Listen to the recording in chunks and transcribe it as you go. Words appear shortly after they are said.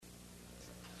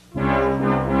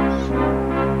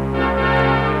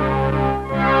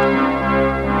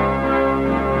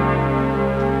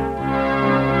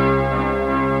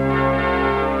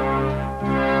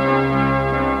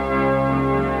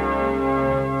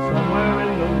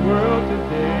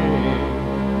today.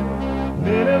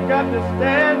 Men have got to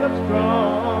stand up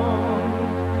strong,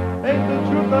 face the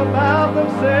truth about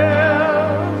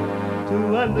themselves, to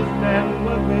understand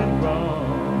what went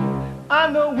wrong. I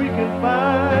know we can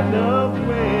find a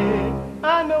way.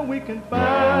 I know we can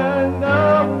find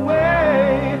a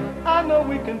way. I know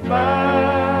we can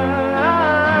find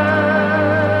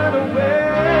a way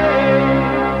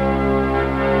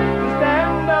to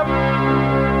stand up,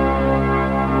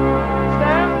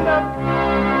 stand up,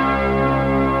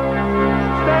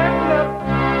 stand up.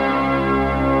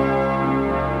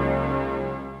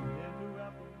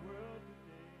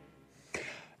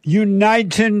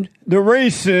 Uniting the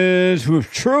races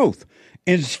with truth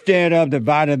instead of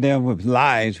dividing them with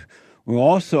lies. We're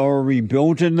also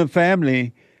rebuilding the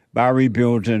family by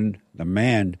rebuilding the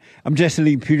man. I'm Jesse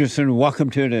Lee Peterson.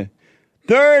 Welcome to the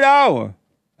third hour.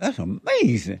 That's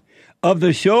amazing. Of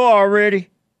the show already.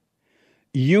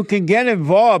 You can get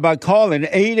involved by calling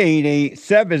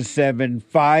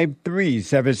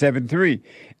 888-7753-773.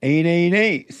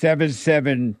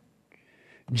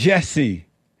 888-77-JESSE.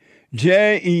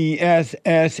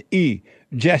 Jesse.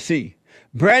 Jesse.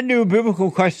 Brand new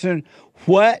biblical question.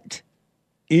 What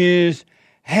is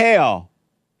hell?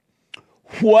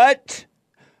 What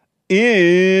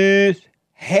is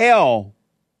hell?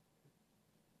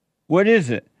 What is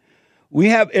it? We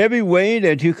have every way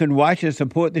that you can watch and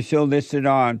support the show listed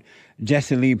on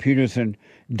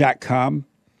JesseLeePeterson.com.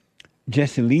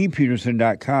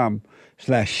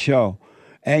 JesseLeePeterson.com/show.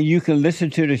 And you can listen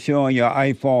to the show on your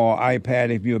iPhone or iPad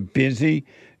if you're busy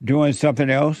doing something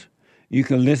else. You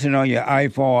can listen on your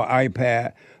iPhone or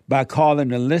iPad by calling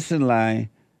the listen line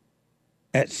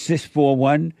at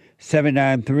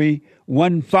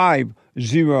 641-793-1500.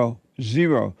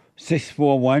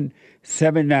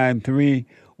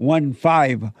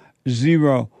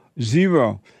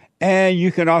 641-793-1500. And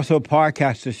you can also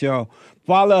podcast the show.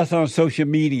 Follow us on social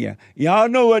media. Y'all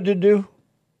know what to do.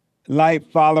 Like,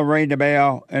 follow, ring the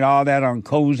bell, and all that on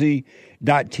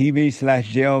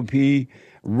cozy.tv/JLP,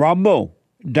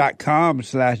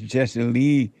 rumble.com/Jesse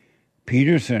Lee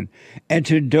Peterson. And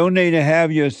to donate and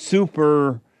have your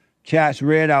super chats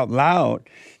read out loud,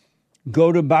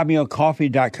 go to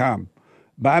buymeacoffee.com.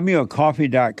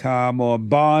 Buymeacoffee.com or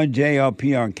Bond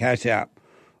JLP on Cash App.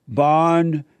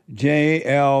 Bond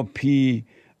JLP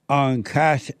on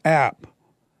Cash App.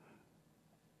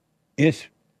 It's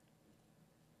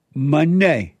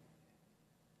Monday.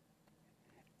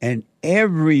 And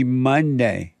every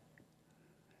Monday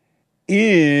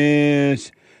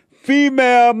is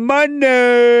Female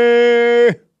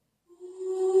Monday.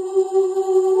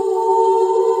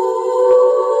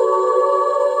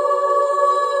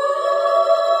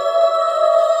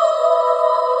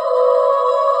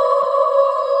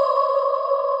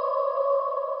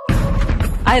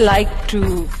 I like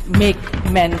to make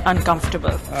men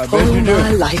uncomfortable. All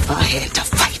my life I had to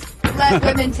fight. Let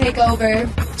women take over.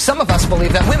 Some of us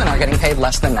believe that women are getting paid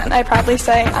less than men. I proudly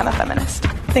say I'm a feminist.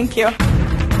 Thank you.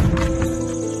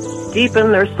 Deep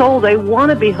in their soul, they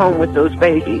want to be home with those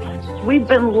babies. We've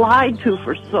been lied to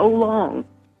for so long.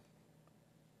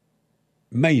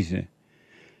 Amazing.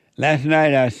 Last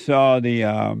night I saw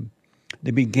the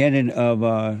beginning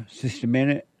of Sister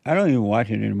Minute. I don't even watch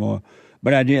it anymore,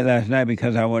 but I did last night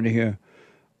because I wanted to hear,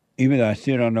 even though I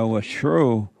still don't know what's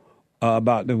true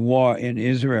about the war in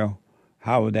Israel,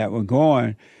 how that was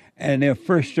going. And their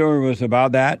first story was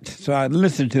about that, so I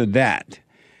listened to that.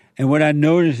 And what I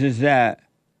noticed is that,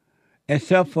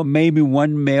 except for maybe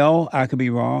one male, I could be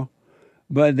wrong,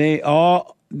 but they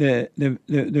all, the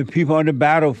people on the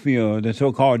battlefield, the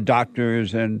so-called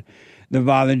doctors and the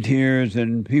volunteers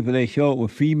and people they showed were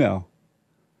female.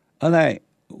 I'm like,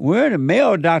 where are the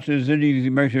male doctors in these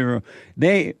emergency rooms?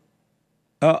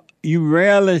 You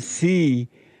rarely see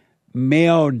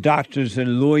male doctors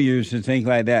and lawyers and things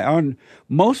like that. On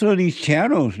most of these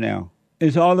channels now,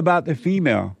 it's all about the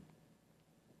female.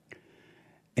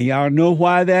 And y'all know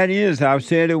why that is. I've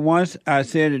said it once, I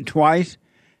said it twice,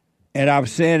 and I've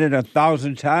said it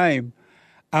 1,000 times.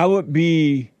 I would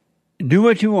do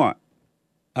what you want.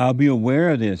 I'll be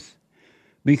aware of this.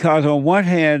 Because on one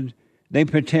hand, they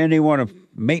pretend they want to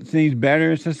make things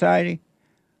better in society,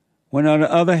 when on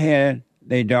the other hand,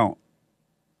 they don't.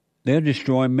 They're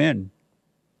destroying men.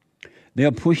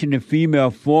 They're pushing the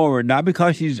female forward, not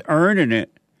because she's earning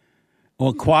it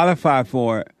or qualified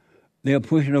for it. They're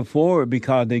pushing her forward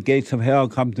because the gates of hell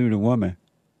come through the woman.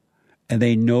 And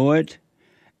they know it,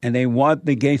 and they want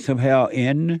the gates of hell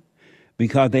in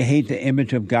because they hate the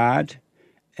image of God.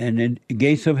 And the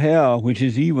gates of hell, which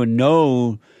is evil,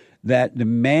 know that the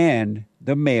man,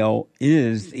 the male,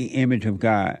 is the image of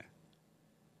God.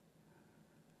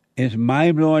 It's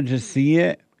mind-blowing to see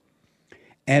it.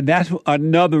 And that's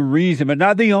another reason, but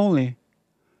not the only,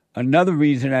 another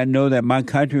reason I know that my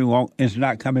country is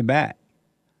not coming back.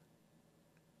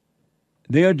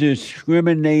 They're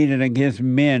discriminating against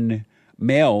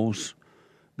males,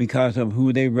 because of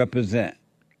who they represent.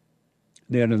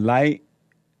 They're the light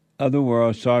of the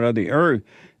world, salt of the earth.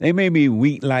 They may be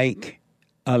weak, light,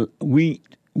 and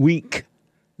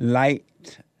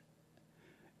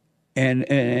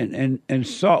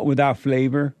salt without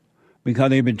flavor, because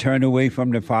they've been turned away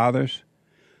from the fathers.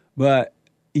 But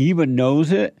evil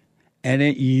knows it, and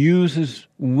it uses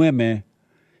women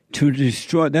to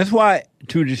destroy. That's why,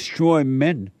 to destroy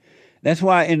men. That's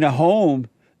why in the home,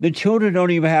 the children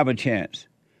don't even have a chance,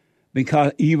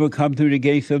 because evil come through the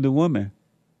gates of the woman.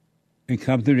 It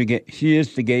comes through the gate. She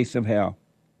is the gates of hell.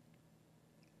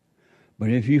 But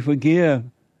if you forgive,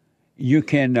 you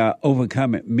can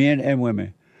overcome it, men and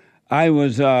women. I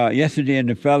was yesterday in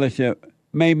the fellowship.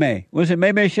 May. Was it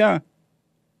May, Sean?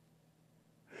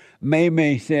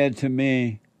 May said to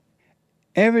me,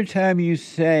 every time you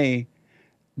say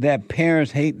that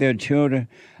parents hate their children,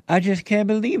 I just can't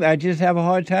believe it. I just have a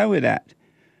hard time with that.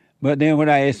 But then when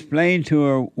I explained to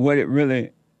her what it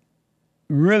really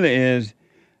is,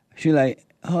 she's like,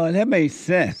 oh, that makes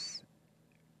sense.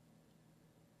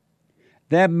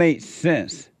 That makes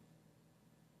sense.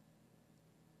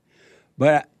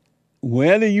 But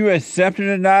whether you accept it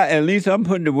or not, at least I'm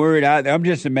putting the word out there. I'm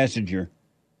just a messenger.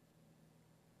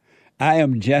 I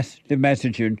am just the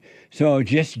messenger. So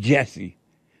just Jesse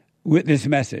with this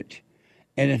message.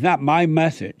 And it's not my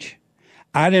message.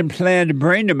 I didn't plan to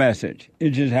bring the message. It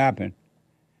just happened.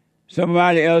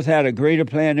 Somebody else had a greater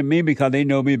plan than me because they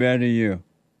know me better than you.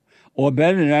 Or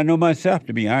better than I know myself,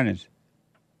 to be honest.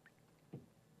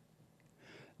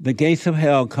 The gates of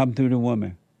hell come through the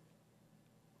woman.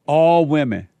 All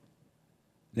women.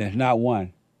 There's not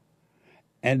one.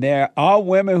 And there are all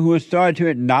women who have started to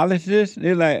acknowledge this.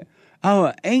 They're like, I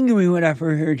was angry when I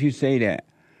first heard you say that.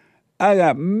 I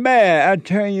got mad. I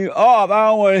turned you off. I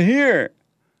don't want to hear it.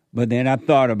 But then I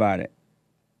thought about it.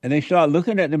 And they start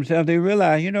looking at themselves. They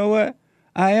realize, you know what?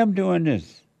 I am doing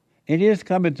this. It is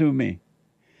coming through me.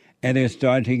 And they're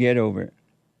starting to get over it.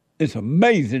 It's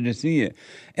amazing to see it.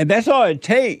 And that's all it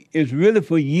takes is really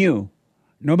for you.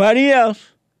 Nobody else.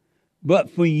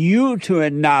 But for you to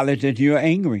acknowledge that you're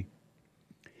angry.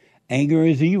 Anger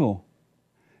is evil.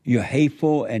 You're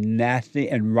hateful and nasty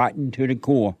and rotten to the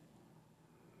core.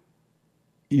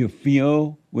 You're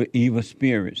filled with evil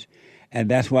spirits. And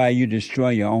that's why you destroy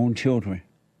your own children.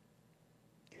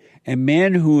 And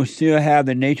men who still have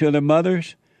the nature of their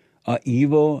mothers are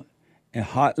evil and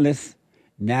heartless,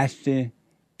 nasty,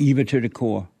 evil to the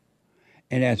core.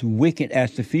 And as wicked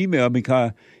as the female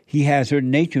because he has her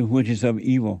nature, which is of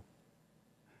evil.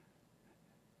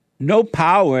 No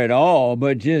power at all,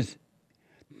 but just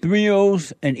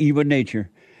thrills and evil nature.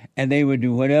 And they would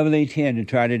do whatever they can to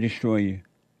try to destroy you.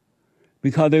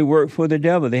 Because they work for the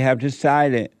devil. They have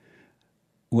decided,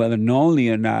 whether knowingly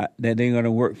or not, that they're going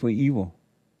to work for evil.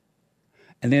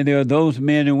 And then there are those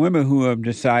men and women who have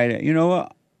decided, you know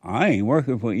what, I ain't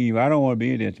working for evil. I don't want to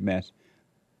be in this mess.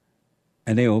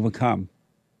 And they overcome.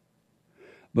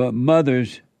 But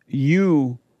mothers,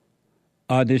 you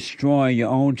are destroying your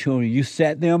own children. You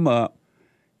set them up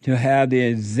to have the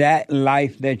exact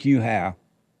life that you have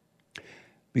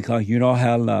because you don't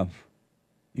have love.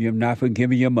 You have not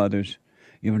forgiven your mothers.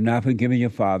 You have not forgiven your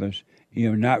fathers. You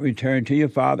have not returned to your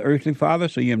father, earthly father,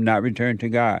 so you have not returned to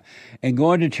God. And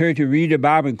going to church and read the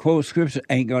Bible and quote scripture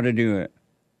ain't going to do it.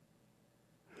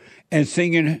 And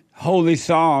singing holy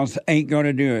songs ain't going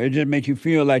to do it. It just makes you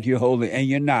feel like you're holy, and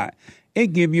you're not.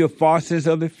 It gives you a false sense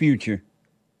of the future.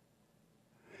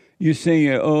 You sing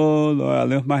it, oh, Lord, I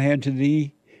lift my hand to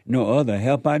thee. No other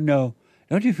help I know.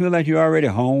 Don't you feel like you're already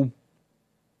home?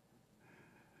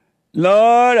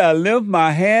 Lord, I lift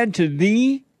my hand to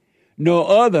thee. No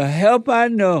other help I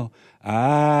know.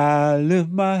 I lift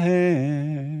my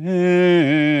hand.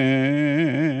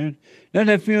 Doesn't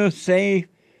that feel safe?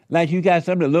 Like you got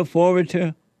something to look forward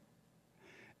to?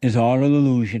 It's all an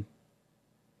illusion.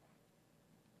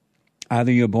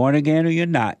 Either you're born again or you're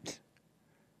not.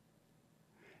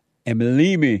 And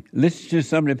believe me, listen to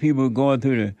some of the people going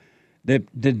through the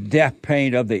death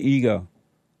pain of the ego.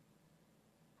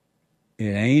 It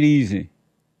ain't easy.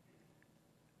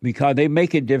 Because they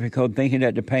make it difficult thinking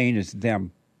that the pain is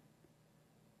them.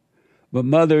 But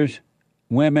mothers,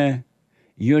 women,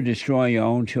 you're destroying your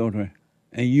own children.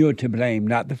 And you're to blame,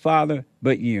 not the father,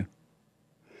 but you.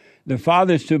 The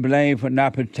father's to blame for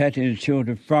not protecting his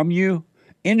children from you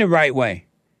in the right way.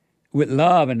 With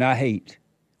love and not hate.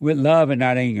 With love and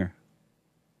not anger.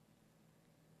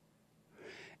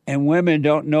 And women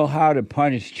don't know how to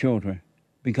punish children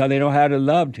because they don't have the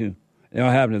love to. They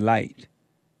don't have the light.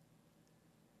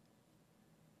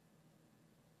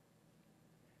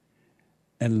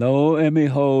 And lo and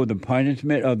behold, the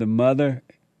punishment of the mother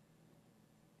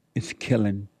is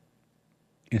killing.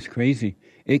 It's crazy.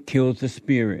 It kills the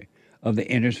spirit of the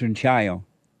innocent child.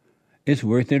 It's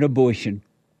worse than abortion.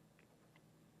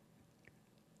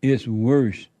 It's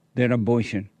worse than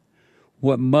abortion.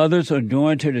 What mothers are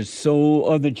doing to the soul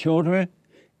of the children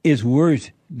is worse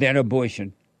than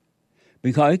abortion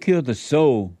because it kills the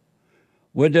soul.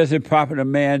 What does it profit a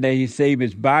man that he save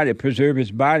his body, preserve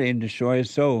his body, and destroy his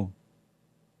soul?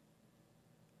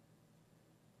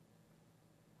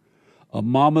 A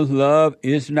mama's love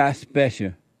is not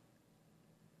special.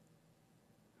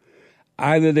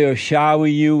 Either they'll shower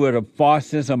you with a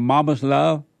faucet of mama's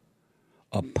love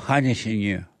or punishing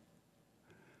you.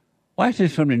 Watch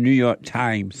this from the New York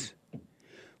Times.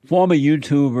 Former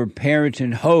YouTuber, parent,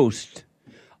 and host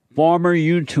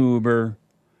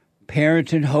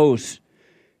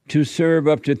to serve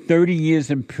up to 30 years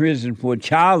in prison for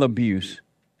child abuse.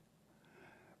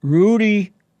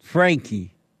 Ruby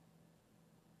Frankie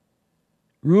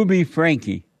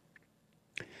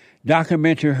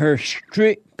documented her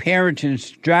strict parenting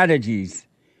strategies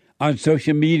on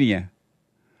social media,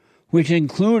 which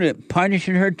included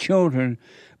punishing her children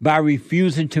by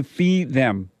refusing to feed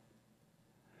them.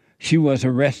 She was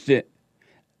arrested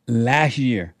last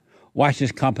year. Watch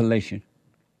this compilation.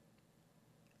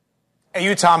 A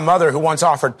Utah mother who once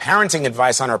offered parenting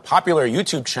advice on her popular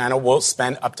YouTube channel will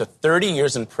spend up to 30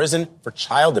 years in prison for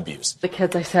child abuse. The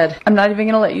kids, I said, I'm not even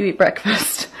going to let you eat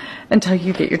breakfast until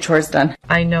you get your chores done.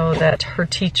 I know that her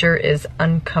teacher is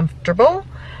uncomfortable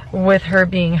with her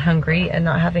being hungry and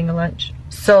not having a lunch.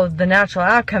 So the natural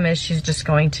outcome is she's just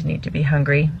going to need to be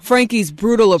hungry. Frankie's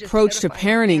brutal approach to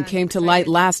parenting came to light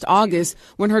last August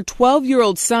when her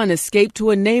 12-year-old son escaped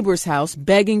to a neighbor's house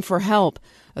begging for help.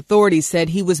 Authorities said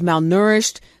he was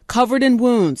malnourished, covered in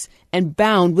wounds, and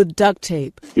bound with duct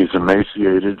tape. He's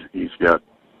emaciated. He's got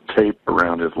tape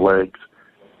around his legs.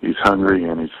 He's hungry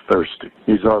and he's thirsty.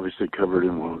 He's obviously covered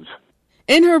in wounds.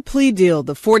 In her plea deal,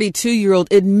 the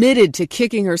 42-year-old admitted to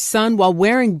kicking her son while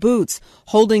wearing boots,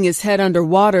 holding his head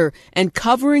underwater, and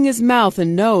covering his mouth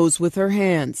and nose with her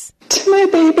hands. To my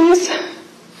babies,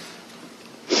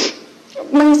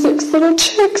 my 6 little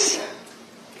chicks,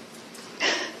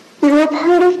 you're a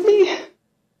part of me.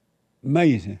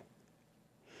 Amazing.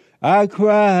 I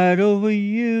cried over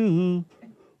you.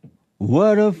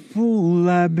 What a fool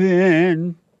I've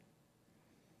been.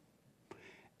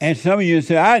 And some of you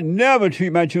say, I never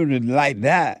treat my children like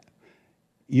that.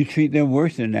 You treat them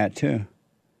worse than that, too.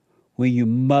 When you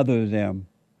mother them,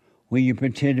 when you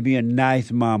pretend to be a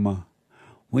nice mama,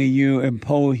 when you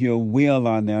impose your will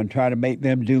on them, try to make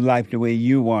them do life the way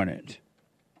you want it.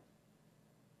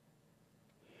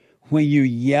 When you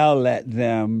yell at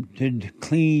them to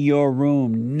clean your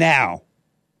room now.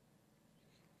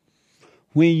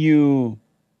 When you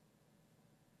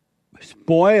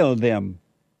spoil them.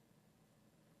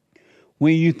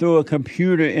 When you throw a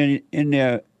computer in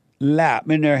their lap,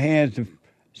 in their hands, as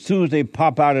soon as they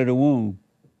pop out of the womb.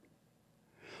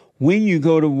 When you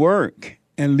go to work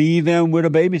and leave them with a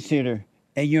babysitter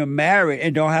and you're married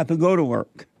and don't have to go to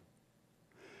work.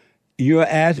 You're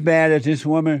as bad as this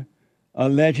woman,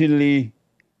 allegedly,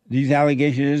 these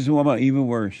allegations, this woman, even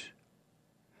worse.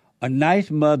 A nice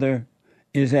mother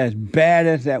is as bad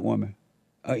as that woman,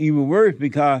 or even worse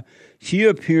because she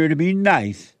appeared to be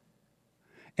nice.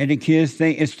 And the kids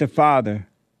think it's the father.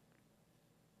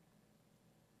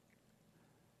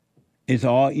 It's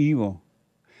all evil.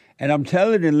 And I'm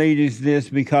telling the ladies this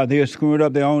because they're screwing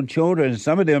up their own children, and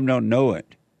some of them don't know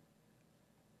it.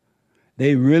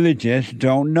 They really just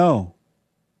don't know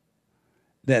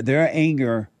that their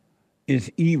anger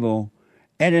is evil.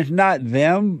 And it's not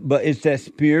them, but it's that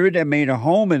spirit that made a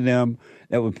home in them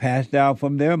that was passed down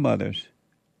from their mothers.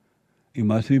 You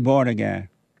must be born again.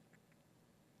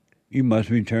 You must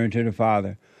return to the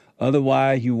Father.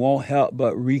 Otherwise, you won't help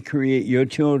but recreate your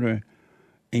children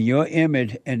in your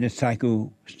image, and the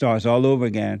cycle starts all over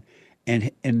again.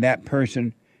 And that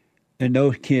person and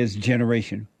those kids'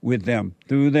 generation with them,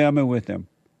 through them and with them.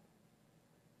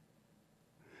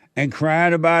 And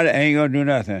crying about it ain't going to do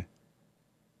nothing.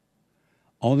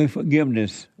 Only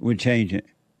forgiveness would change it.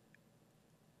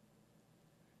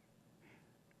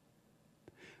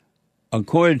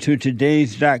 According to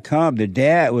today's.com, the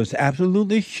dad was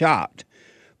absolutely shocked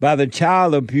by the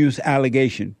child abuse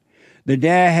allegation. The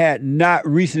dad had not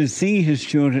recently seen his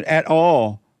children at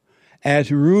all,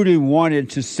 as Rudy wanted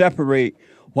to separate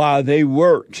while they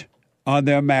worked on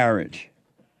their marriage.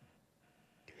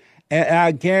 And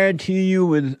I guarantee you,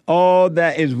 with all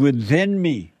that is within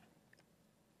me,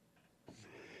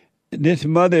 this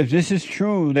mother, if this is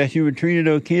true, that she would treat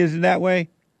her kids in that way,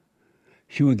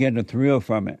 she would get a thrill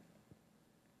from it.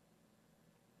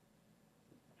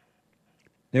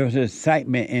 There was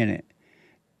excitement in it.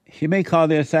 She may call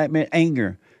the excitement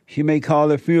anger. She may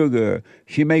call it feel good.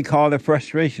 She may call it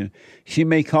frustration. She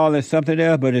may call it something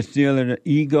else, but it's still an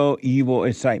ego, evil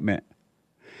excitement.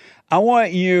 I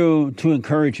want you to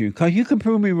encourage you, because you can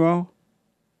prove me wrong.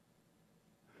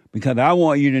 Because I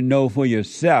want you to know for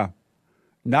yourself,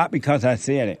 not because I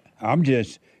said it. I'm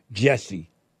just Jesse,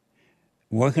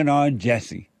 working on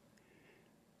Jesse,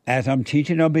 as I'm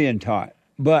teaching or being taught.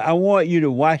 But I want you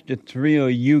to watch the thrill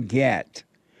you get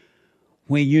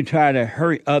when you try to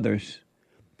hurt others,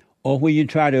 or when you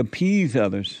try to appease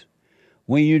others,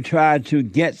 when you try to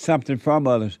get something from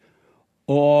others,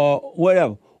 or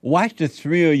whatever. Watch the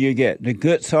thrill you get, the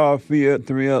good soft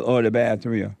thrill or the bad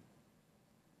thrill.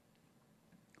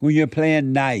 When you're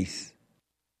playing nice,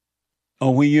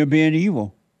 or when you're being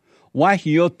evil. Watch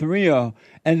your thrill,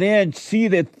 and then see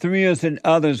the thrills in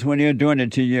others when they're doing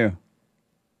it to you.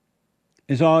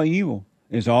 It's all evil.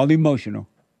 It's all emotional.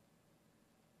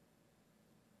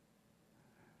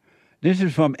 This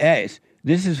is from X.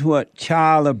 This is what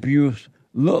child abuse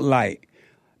look like.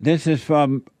 This is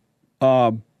from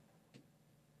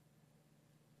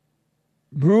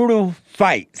brutal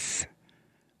fights.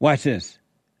 Watch this.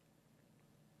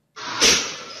 So,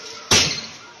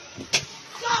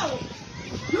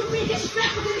 you be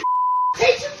disrespectful to the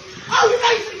teacher? Oh, you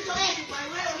know you finna get your ass beat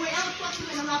right away. I'm fuck you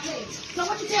and I'm not paying. So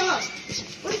what you tell her?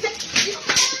 What you say? Get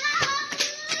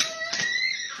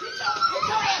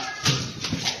your ass.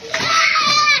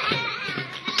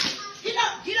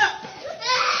 Get up.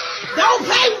 Don't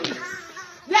play with me.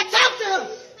 Let's talk to her.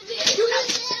 You know,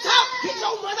 talk. Get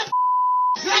your mother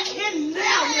back in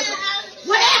now, nigga.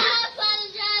 What happened?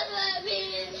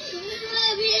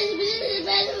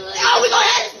 Oh, we gonna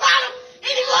have this problem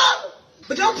anymore.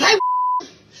 But don't play with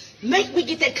make me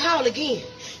get that call again.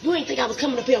 You ain't think I was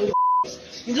coming up here on your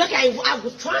You lucky I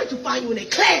was trying to find you in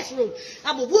that classroom.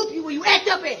 I will whoop you where you act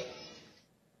up at.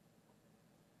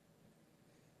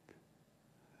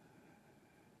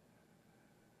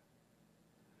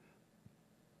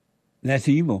 That's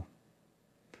evil.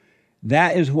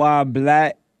 That is why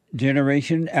black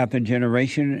generation after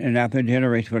generation and after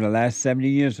generation for the last 70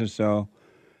 years or so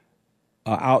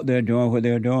are out there doing what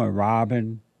they're doing,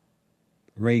 robbing,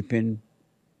 raping,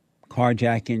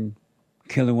 carjacking,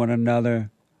 killing one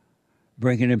another,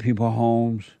 breaking into people's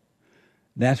homes.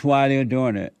 That's why they're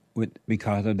doing it,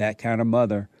 because of that kind of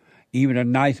mother, even a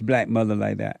nice black mother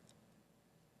like that.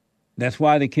 That's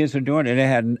why the kids are doing it.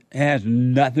 It has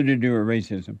nothing to do with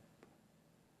racism.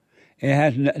 It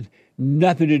has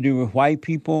nothing to do with white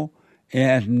people. It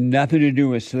has nothing to do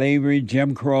with slavery,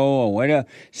 Jim Crow, or whatever,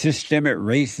 systemic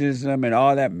racism and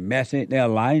all that mess. They're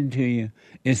lying to you.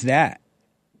 It's that.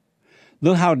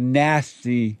 Look how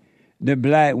nasty the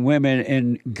black women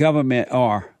in government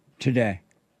are today.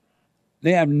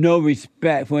 They have no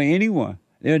respect for anyone.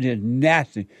 They're just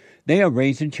nasty. They are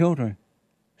raising children,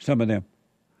 some of them.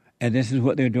 And this is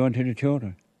what they're doing to the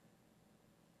children.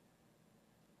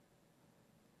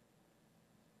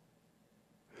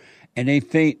 And they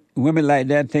think, women like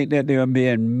that think that they're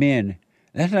being men.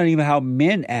 That's not even how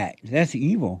men act. That's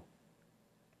evil.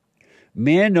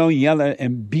 Men don't yell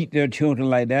and beat their children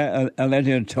like that unless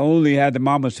they totally have the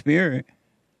mama spirit.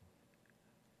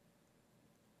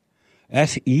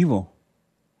 That's evil.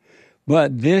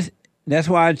 But that's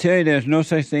why I tell you there's no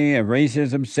such thing as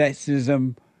racism,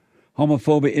 sexism,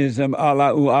 homophobism,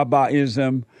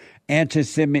 Allahu-Abba-ism,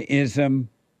 anti-Semitism,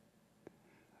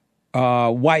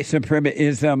 white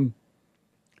supremacism.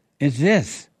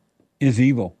 This is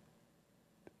evil.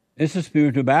 It's a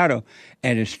spiritual battle,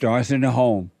 and it starts in the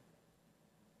home.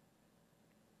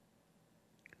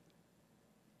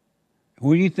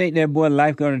 Who do you think that boy's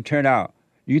life going to turn out?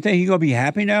 Do you think he's going to be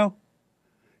happy now?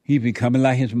 He's becoming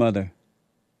like his mother.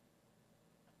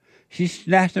 She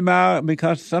snatched him out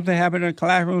because something happened in a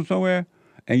classroom somewhere,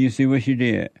 and you see what she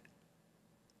did.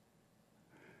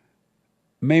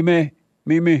 Maybe,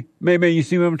 you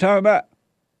see what I'm talking about?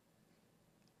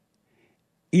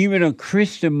 Even a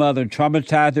Christian mother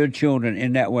traumatized her children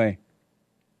in that way.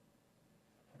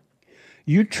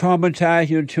 You traumatize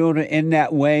your children in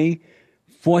that way,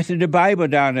 forcing the Bible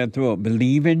down their throat.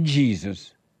 Believe in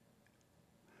Jesus.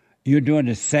 You're doing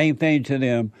the same thing to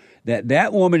them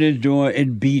that woman is doing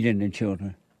in beating the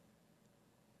children.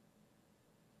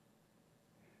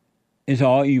 It's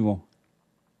all evil.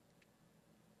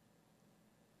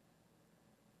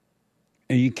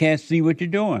 And you can't see what you're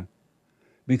doing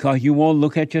because you won't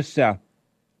look at yourself.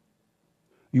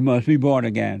 You must be born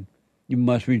again. You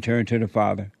must return to the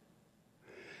Father.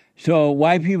 So,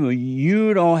 white people,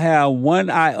 you don't have one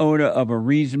iota of a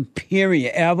reason,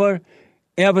 period, ever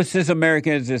since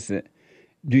America existed.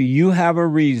 Do you have a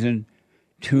reason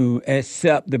to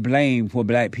accept the blame for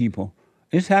black people?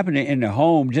 It's happening in the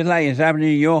home, just like it's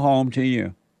happening in your home to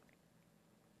you.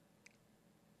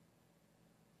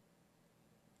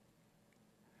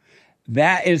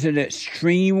 That is an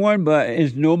extreme one, but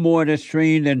it's no more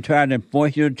extreme than trying to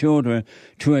force your children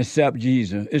to accept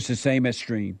Jesus. It's the same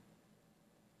extreme.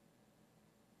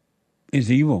 It's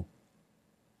evil.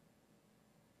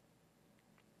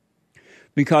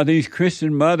 Because these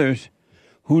Christian mothers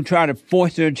who try to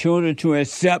force their children to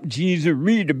accept Jesus,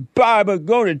 read the Bible,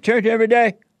 go to church every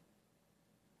day,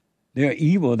 they're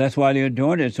evil. That's why they're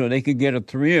doing it, so they can get a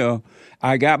thrill.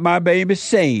 I got my baby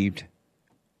saved.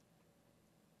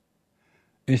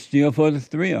 It's still for the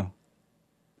thrill.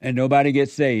 And nobody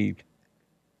gets saved.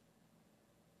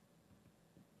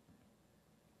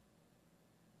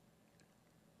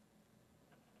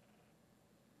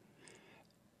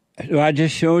 So I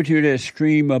just showed you the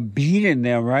extreme of beating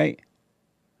them, right?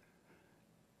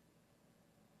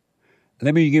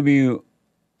 Let me give you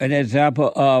an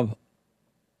example of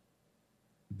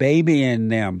babying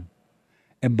them.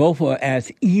 And both are as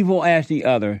evil as the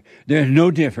other. There's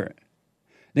no different.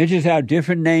 They just have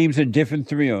different names and different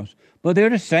thrills. But they're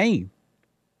the same.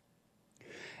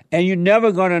 And you're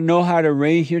never going to know how to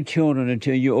raise your children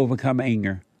until you overcome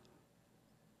anger.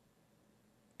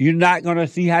 You're not going to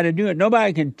see how to do it.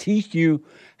 Nobody can teach you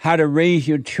how to raise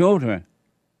your children.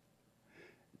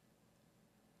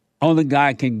 Only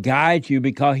God can guide you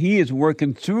because He is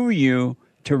working through you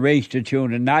to raise the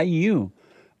children, not you.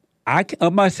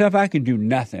 Of myself, I can do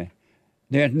nothing.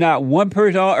 There's not one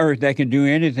person on earth that can do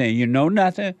anything. You know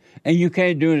nothing, and you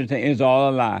can't do anything. It's all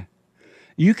a lie.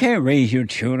 You can't raise your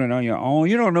children on your own.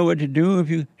 You don't know what to do,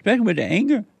 especially with the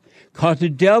anger, because the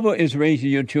devil is raising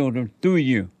your children through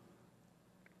you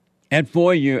and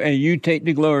for you, and you take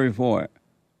the glory for it.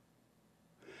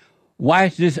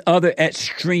 Watch this other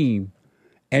extreme,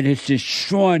 and it's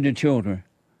destroying the children.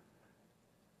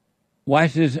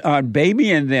 Watch this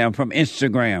babying them from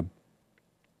Instagram.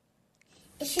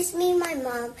 It's just me and my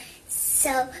mom,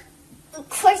 so of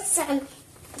course I'm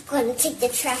going to take the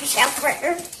trash out for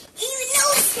her, even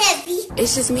though it's heavy.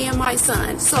 It's just me and my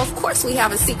son, so of course we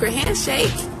have a secret handshake.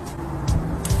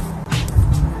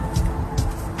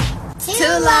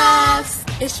 Two lives.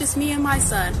 It's just me and my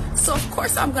son, so of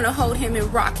course I'm going to hold him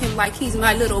and rock him like he's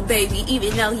my little baby,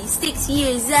 even though he's 6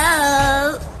 years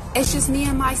old. It's just me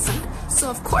and my son, so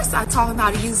of course I taught him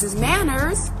how to use his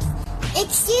manners.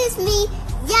 Excuse me.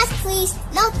 Yes, please.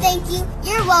 No, thank you.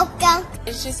 You're welcome.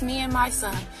 It's just me and my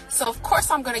son. So, of course,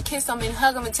 I'm going to kiss him and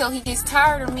hug him until he gets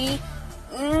tired of me.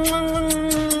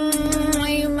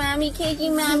 Mommy, kiss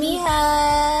you, mommy,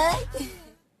 hug.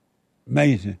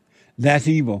 Amazing. That's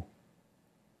evil.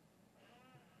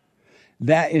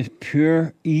 That is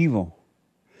pure evil.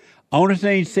 Only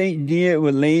thing Satan did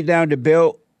was lay down the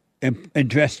belt and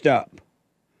dressed up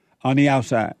on the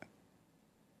outside.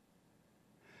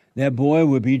 That boy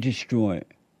would be destroyed.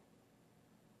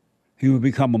 He would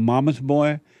become a mama's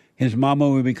boy. His mama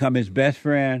would become his best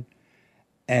friend,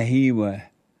 and he would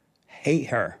hate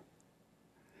her.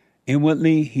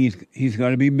 Inwardly, he's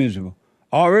going to be miserable.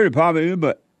 Already probably,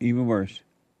 but even worse.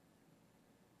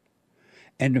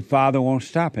 And the father won't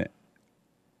stop it.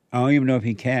 I don't even know if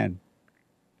he can.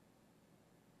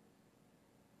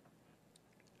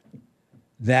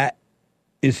 That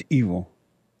is evil.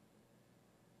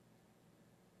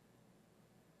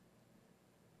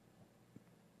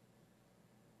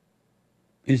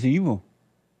 It's evil.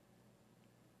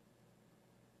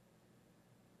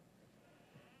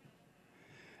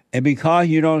 And because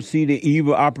you don't see the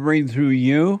evil operating through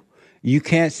you, you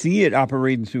can't see it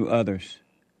operating through others.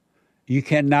 You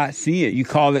cannot see it. You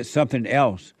call it something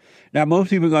else. Now,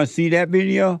 most people are going to see that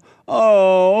video.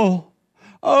 Oh,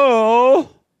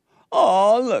 look.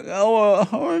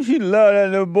 Oh, she loved that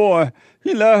little boy.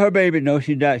 She loved her baby. No,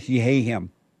 she does. She hate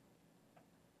him.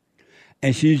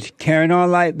 And she's carrying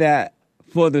on like that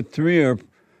for the thrill of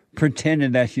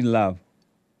pretending that she loves.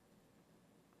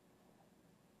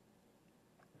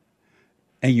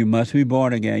 And you must be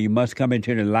born again. You must come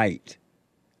into the light.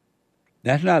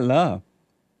 That's not love.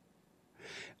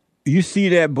 You see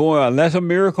that boy, unless a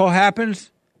miracle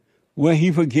happens, will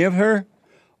he forgive her?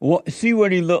 See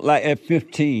what he looked like at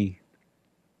 15,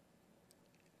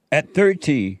 at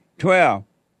 13, 12,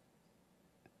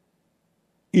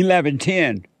 11,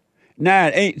 10,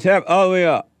 9, 8, 7, all the way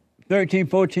up. 13,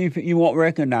 14, you won't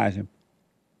recognize him.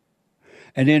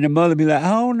 And then the mother be like,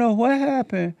 I don't know what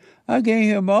happened. I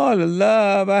gave him all the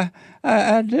love.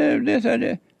 I did this, I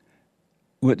did.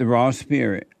 With the wrong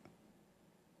spirit.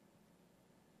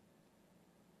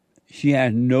 She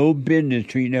has no business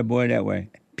treating that boy that way.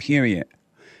 Period.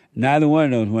 Neither one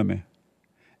of those women.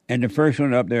 And the first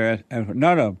one up there,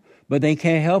 none of them. But they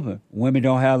can't help it. Women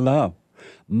don't have love.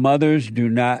 Mothers do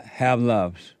not have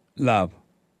love.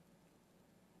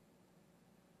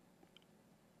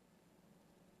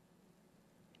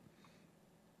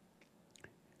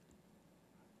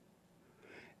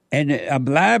 And a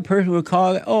blind person would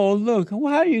call it, oh, look,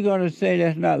 why are you going to say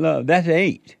that's not love? That's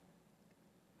 8.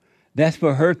 That's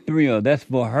for her thrill. That's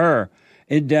for her.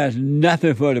 It does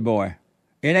nothing for the boy.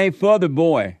 It ain't for the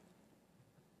boy.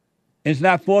 It's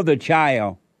not for the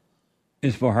child.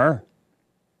 It's for her.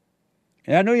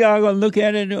 And I know y'all going to look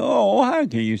at it and, oh, how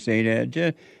can you say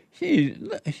that?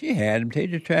 She had him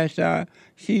take the trash out.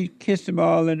 She kissed him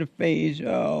all in the face.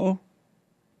 Oh.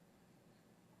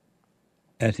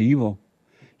 That's evil.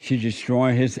 She's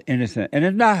destroying his innocence. And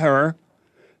it's not her,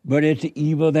 but it's the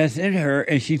evil that's in her,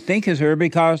 and she thinks it's her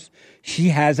because she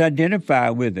has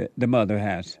identified with it. The mother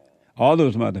has. All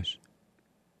those mothers.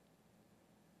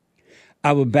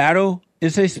 Our battle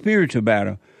is a spiritual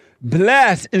battle.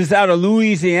 Bless is out of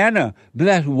Louisiana.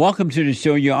 Bless, welcome to the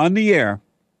show. You're on the air.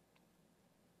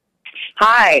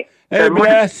 Hi. Hey,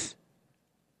 Bless.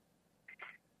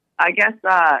 I guess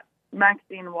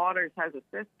Maxine Waters has a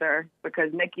sister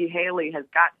because Nikki Haley has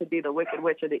got to be the Wicked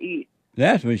Witch of the East.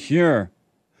 That's for sure.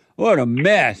 What a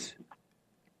mess.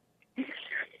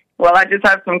 Well, I just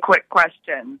have some quick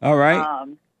questions. All right.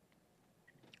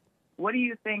 What do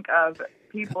you think of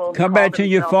people... Come back to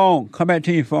your phone. Come back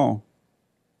to your phone.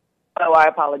 Oh, I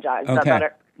apologize. Okay. Is that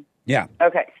better? Yeah.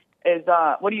 Okay.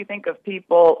 What do you think of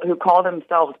people who call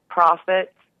themselves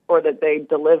prophets or that they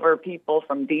deliver people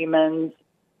from demons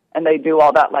and they do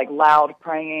all that like loud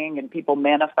praying and people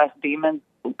manifest demons?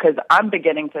 Because I'm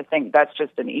beginning to think that's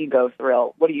just an ego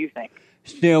thrill. What do you think?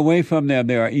 Stay away from them.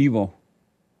 They are evil.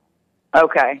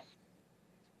 Okay.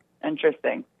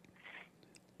 Interesting.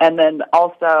 And then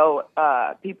also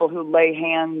people who lay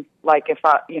hands, like if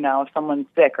someone's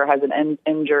sick or has an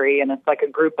injury and it's like a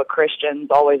group of Christians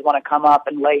always want to come up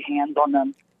and lay hands on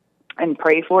them and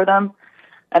pray for them.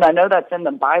 And I know that's in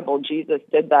the Bible. Jesus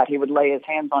did that. He would lay his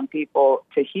hands on people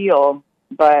to heal.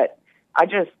 But I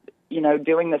just,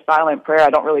 doing the silent prayer, I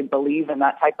don't really believe in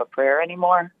that type of prayer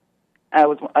anymore. I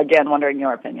was, again, wondering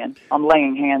your opinion on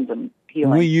laying hands and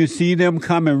healing. When you see them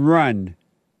come and run,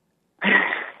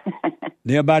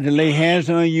 they're about to lay hands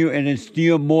on you and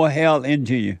instill more hell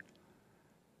into you.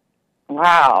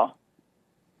 Wow.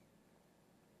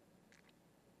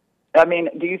 I mean,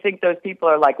 do you think those people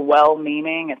are like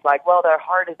well-meaning? It's like, well, their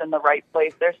heart is in the right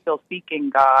place. They're still seeking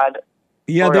God.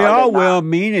 Yeah, they are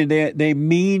well-meaning. They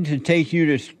mean to take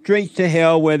you straight to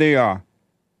hell where they are.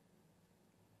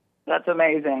 That's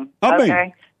amazing.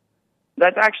 Okay.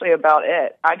 That's actually about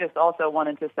it. I just also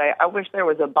wanted to say, I wish there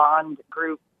was a bond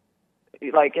group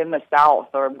like in the South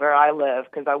or where I live,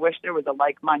 because I wish there was a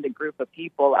like-minded group of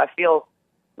people. I feel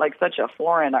like such a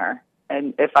foreigner.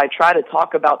 And if I try to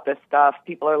talk about this stuff,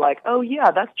 people are like, oh,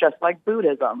 yeah, that's just like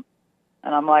Buddhism.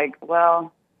 And I'm like,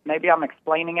 well, maybe I'm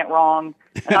explaining it wrong.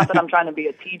 And not that I'm trying to be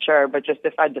a teacher, but just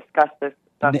if I discuss this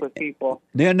stuff with people.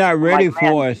 They're not ready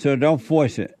for it, so don't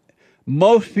force it.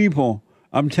 Most people,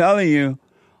 I'm telling you,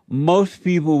 most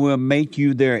people will make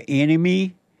you their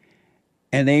enemy.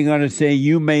 And they're going to say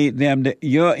you made them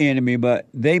your enemy, but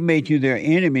they made you their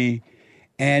enemy,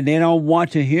 and they don't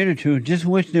want to hear the truth. Just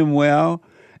wish them well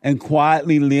and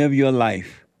quietly live your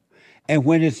life. And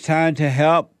when it's time to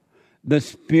help, the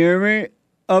Spirit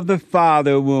of the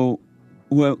Father will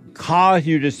cause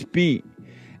you to speak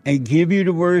and give you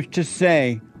the words to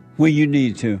say when you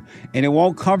need to. And it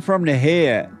won't come from the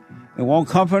head. It won't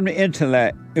come from the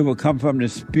intellect. It will come from the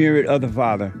Spirit of the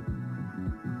Father.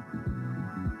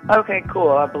 Okay,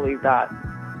 cool. I believe that.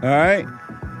 All right.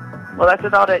 Well, that's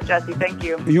about it, Jesse. Thank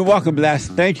you. You're welcome, Bless.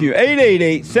 Thank you.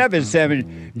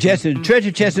 888-77-JESSE.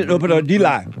 Treasure chest is open on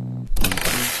D-Live.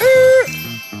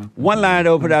 One line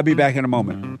open. I'll be back in a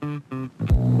moment.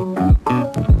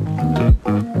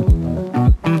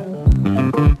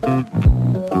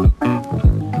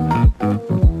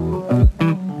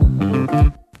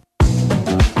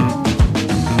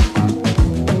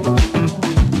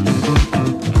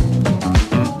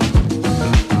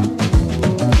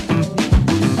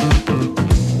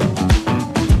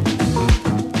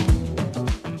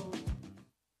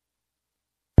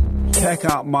 Check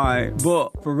out my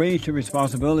book, For Raised to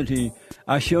Responsibility.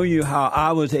 I show you how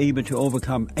I was able to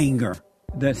overcome anger.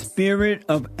 The spirit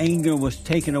of anger was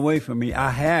taken away from me. I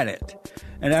had it.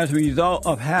 And as a result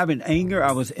of having anger,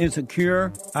 I was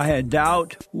insecure. I had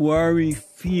doubt, worry,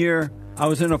 fear. I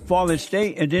was in a fallen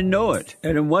state and didn't know it.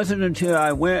 And it wasn't until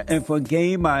I went and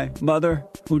forgave my mother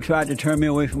who tried to turn me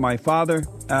away from my father.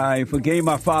 I forgave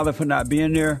my father for not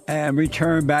being there and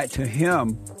returned back to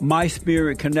him. My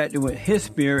spirit connected with his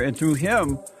spirit, and through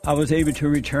him, I was able to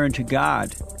return to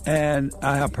God. And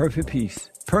I have perfect peace.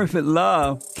 Perfect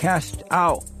love casts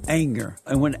out anger.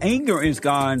 And when anger is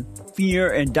gone,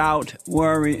 fear and doubt,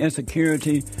 worry,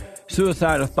 insecurity,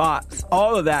 suicidal thoughts,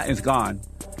 all of that is gone.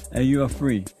 And you are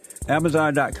free.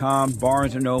 Amazon.com,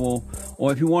 Barnes & Noble,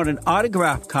 or if you want an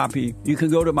autographed copy, you can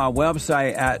go to my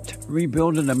website at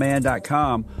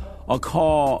rebuildingtheman.com or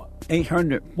call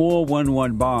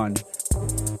 800-411-BOND.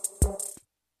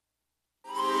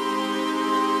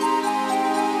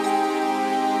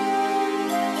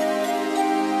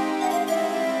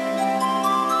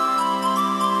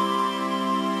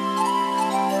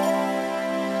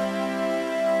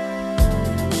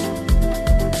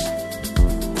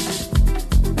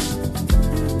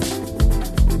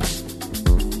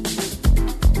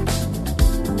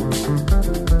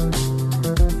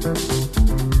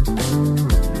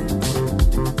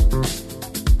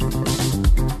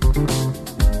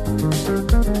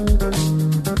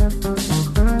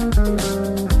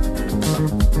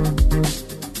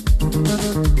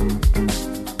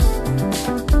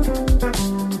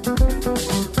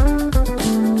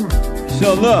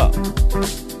 So look,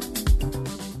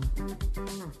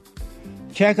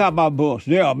 check out my books.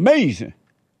 They're amazing.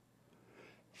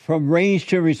 From Rage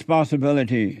to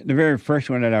Responsibility, the very first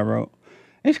one that I wrote.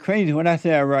 It's crazy when I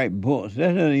say I write books.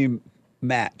 That doesn't even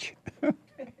match.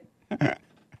 But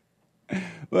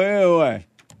anyway,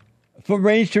 From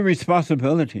Rage to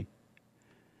Responsibility.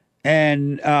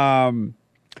 And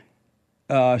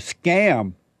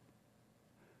Scam,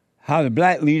 how the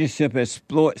black leadership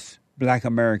exploits black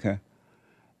America.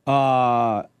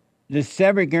 The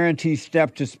 7 Guaranteed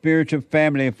Steps to Spiritual,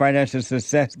 Family, and Financial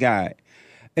Success Guide.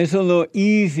 It's a little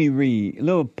easy read, a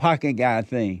little pocket guide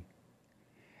thing.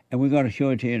 And we're going to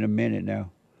show it to you in a minute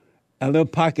now. A little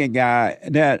pocket guide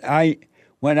that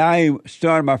when I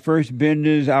started my first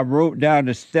business, I wrote down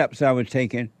the steps I was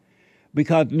taking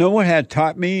because no one had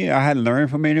taught me. I hadn't learned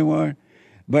from anyone.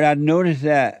 But I noticed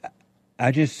that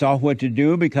I just saw what to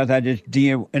do because I just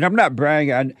did. And I'm not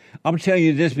bragging. I'm telling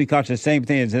you this because the same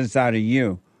thing is inside of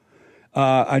you.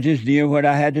 I just did what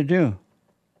I had to do.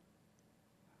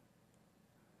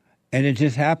 And it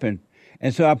just happened.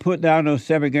 And so I put down those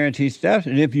 7 guaranteed steps.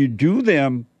 And if you do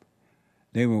them,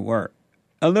 they will work.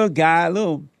 A little guide, a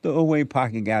little throwaway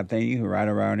pocket guide thing. You can write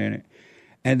around in it.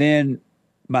 And then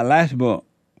my last book,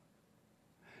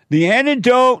 The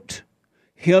Antidote,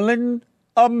 Healing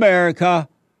America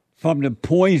from the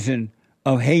Poison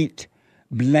of Hate,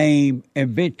 Blame,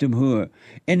 and Victimhood.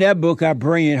 In that book, I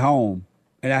bring it home.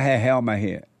 And I had hair on my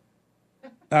head.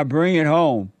 I bring it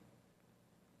home.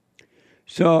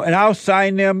 So, and I'll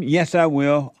sign them. Yes, I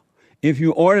will. If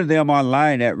you order them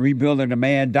online at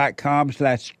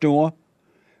rebuildingtheman.com/store,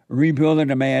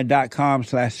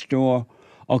 rebuildingtheman.com/store,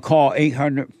 or call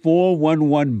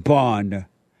 800-411-BOND.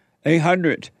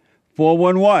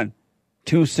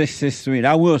 800-411-2663.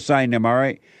 I will sign them, all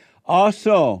right?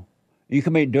 Also, you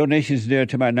can make donations there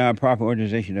to my nonprofit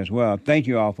organization as well. Thank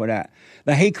you all for that.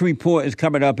 The Hake Report is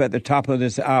coming up at the top of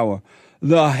this hour.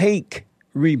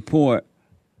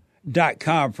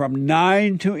 TheHakeReport.com from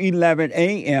 9 to 11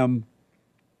 a.m.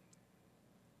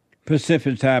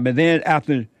 Pacific time. And then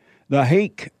after the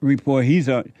Hake Report,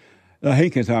 the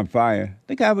Hake is on fire.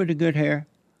 The guy with the good hair.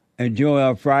 And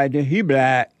Joel Friday, he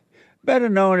black. Better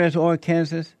known as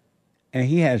Arkansas. And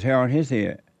he has hair on his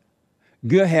head.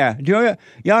 Good hair. Joel,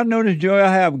 y'all notice Joel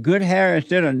have good hair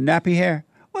instead of nappy hair?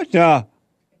 What's up?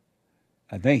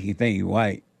 I think he think he's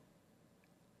white.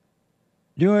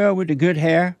 Joel with the good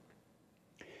hair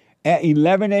at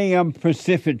 11 a.m.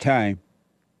 Pacific time,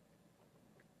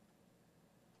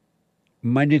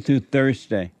 Monday through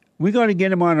Thursday. We're going to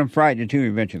get him on Friday, too,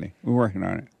 eventually. We're working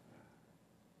on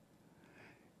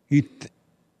it.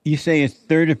 You say it's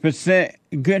 30%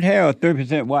 good hair or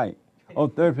 30% white? Oh,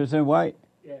 30% white?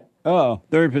 Yeah. Oh,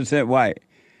 30% white.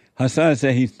 Hassan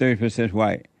said he's 30%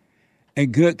 white.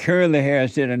 And good curly hair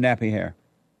instead of nappy hair.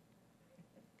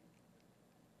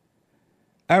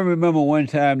 I remember one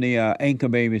time the anchor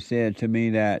baby said to me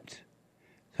that,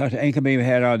 because the anchor baby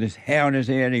had all this hair on his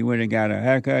head, he went and got a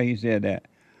haircut, he said that.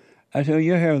 I said,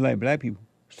 your hair is like black people,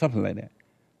 something like that.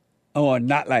 Oh,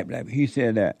 not like black people. He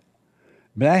said that.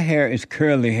 Black hair is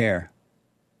curly hair.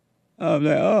 I was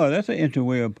like, oh, that's an interesting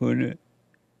way of putting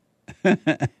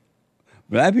it.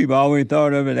 Black people always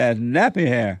thought of it as nappy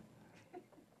hair.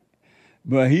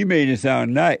 But he made it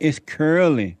sound nice. It's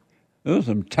curly. Those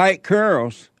are some tight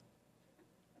curls.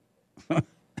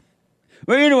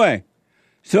 But anyway,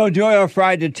 so Joel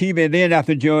fried the TV, and then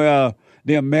after Joel,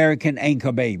 the American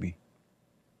anchor baby.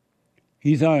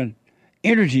 He's on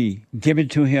energy given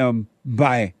to him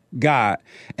by God.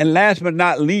 And last but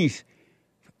not least,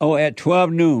 at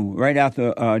 12 noon, right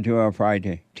after Joel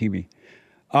Friday TV,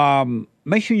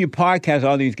 make sure you podcast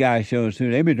all these guys' shows,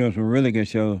 too. They've been doing some really good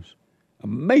shows.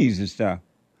 Amazing stuff.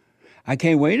 I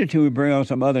can't wait until we bring on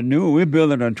some other new. We're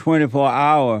building a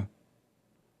 24-hour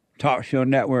talk show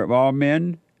network of all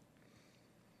men.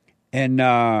 And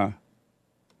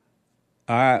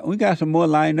we got some more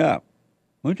lined up.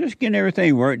 We're just getting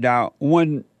everything worked out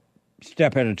one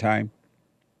step at a time.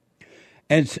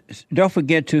 And don't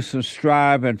forget to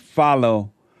subscribe and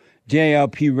follow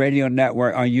JLP Radio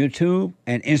Network on YouTube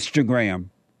and Instagram.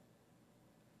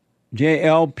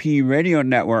 JLP Radio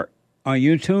Network on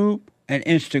YouTube and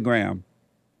Instagram.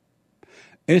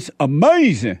 It's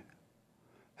amazing.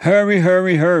 Hurry,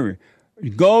 hurry, hurry.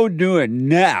 Go do it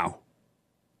now.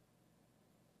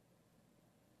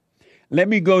 Let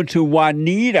me go to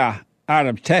Juanita out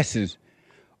of Texas.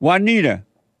 Juanita,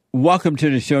 welcome to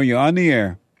the show. You're on the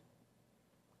air.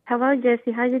 Hello,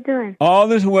 Jesse. How you doing?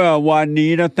 All is well,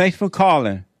 Juanita. Thanks for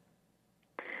calling.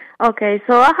 Okay,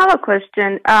 so I have a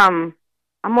question. I'm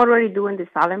already doing the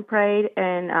silent prayer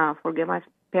and forgive my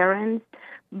parents,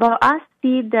 but I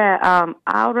see that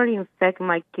I already infect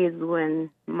my kids with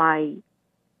my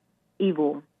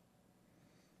evil.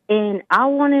 And I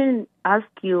want to ask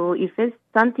you if there's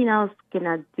something else can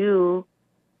I do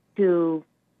to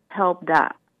help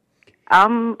that.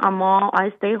 I'm a mom.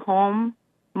 I stay home,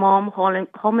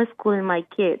 homeschooling my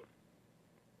kids.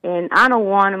 And I don't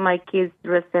want my kids to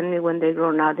resent me when they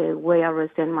grow up the way I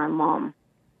resent my mom.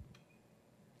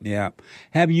 Yeah.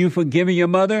 Have you forgiven your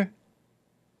mother?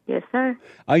 Yes, sir.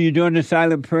 Are you doing the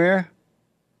silent prayer?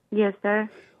 Yes, sir.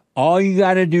 All you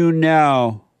got to do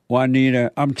now,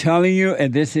 Juanita, I'm telling you,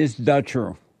 and this is the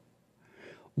truth.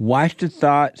 Watch the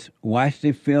thoughts, watch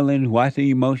the feelings, watch the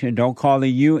emotion. Don't call it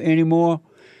you anymore.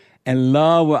 And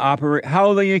love will operate. How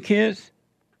old are your kids?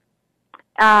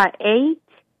 8,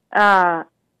 10,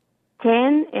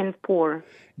 and 4.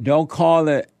 Don't call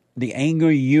it the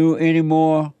anger you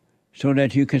anymore so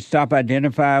that you can stop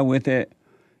identifying with it.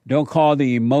 Don't call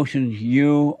the emotions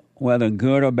you, whether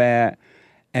good or bad.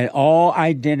 And all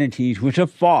identities, which are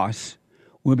false,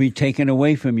 will be taken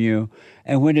away from you.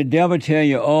 And when the devil tell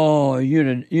you, oh, you're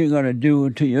going to do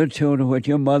to your children what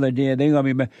your mother did, they're going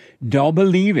to be bad. Don't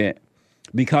believe it.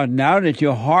 Because now that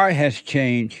your heart has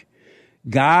changed,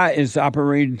 God is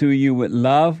operating through you with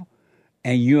love,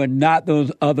 and you are not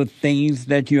those other things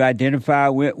that you identify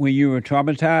with when you were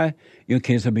traumatized. Your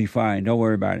kids will be fine. Don't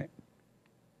worry about it.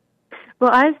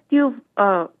 Well, I still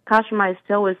catch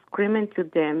myself screaming to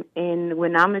them, and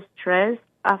when I'm stressed,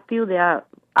 I feel that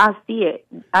I see it.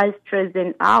 I stress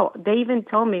them out. They even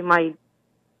told me, my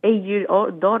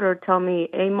 8-year-old daughter told me,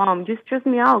 hey, Mom, you stress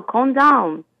me out. Calm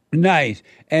down. Nice.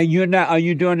 And are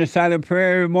you doing the silent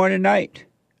prayer every morning and night?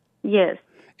 Yes.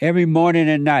 Every morning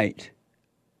and night?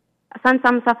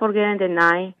 Sometimes I forget in the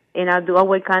night, and I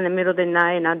wake up in the middle of the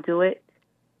night, and I do it.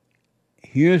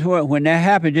 Here's what, when that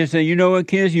happens, just say, you know what,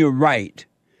 kids, you're right.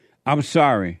 I'm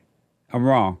sorry. I'm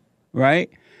wrong. Right?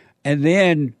 And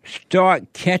then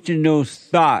start catching those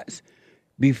thoughts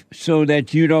so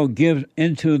that you don't give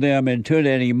into them, into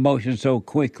that emotion so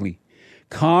quickly.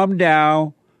 Calm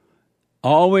down.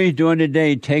 Always during the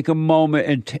day, take a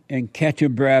moment and catch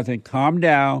your breath and calm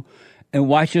down and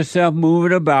watch yourself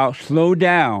moving about. Slow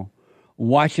down.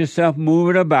 Watch yourself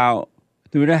moving about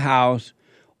through the house.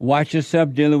 Watch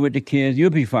yourself dealing with the kids.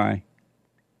 You'll be fine.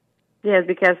 Yes,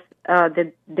 because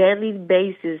the daily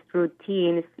basis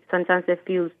routine, sometimes it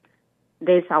feels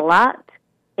there's a lot,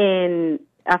 and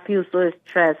I feel so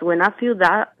stressed. When I feel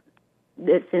that,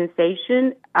 the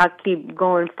sensation, I keep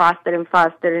going faster and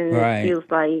faster, and It feels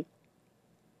like,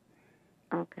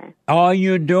 okay. All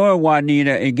you're doing,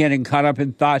 Juanita, is getting caught up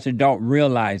in thoughts and don't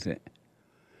realize it.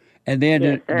 And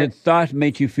then the thoughts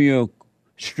make you feel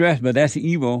stressed, but that's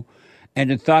evil.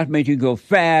 And the thoughts make you go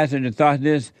fast, and the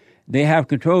thoughts they have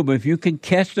control. But if you can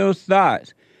catch those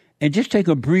thoughts and just take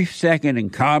a brief second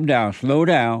and calm down, slow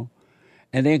down,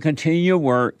 and then continue your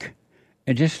work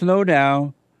and just slow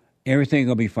down, everything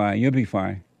will be fine. You'll be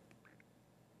fine.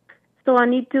 So I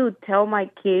need to tell my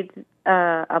kids,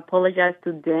 apologize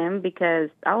to them, because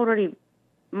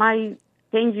my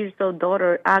 10-year-old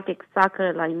daughter acts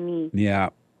exactly like me. Yeah.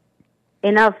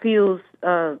 And I feel,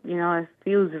 it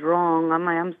feels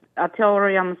wrong. I tell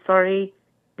her I'm sorry.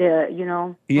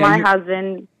 My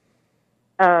husband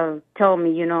told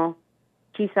me,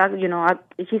 she's acting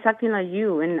like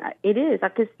you, and it is. I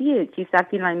can see it. She's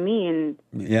acting like me, and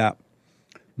yeah.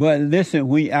 But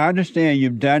listen, I understand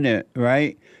you've done it,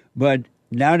 right? But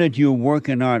now that you're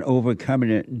working on overcoming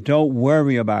it, don't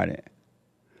worry about it.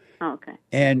 Okay.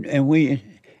 And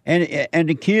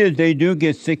the kids, they do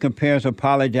get sick of parents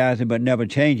apologizing but never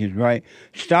changes, right?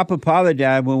 Stop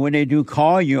apologizing when they do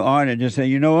call you on it. Just say,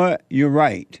 you know what, you're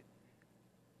right,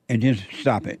 and just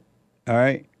stop it. All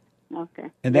right. Okay.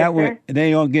 And that way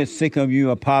they don't get sick of you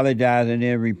apologizing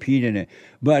and repeating it.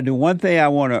 But the one thing I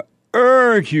want to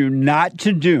urge you not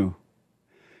to do,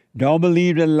 don't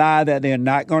believe the lie that they're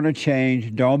not going to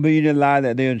change. Don't believe the lie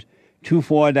that they're too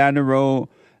far down the road.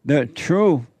 The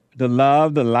truth, the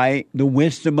love, the light, the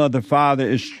wisdom of the Father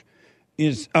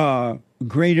is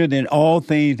greater than all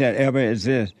things that ever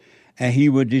exist. And he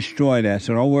will destroy that.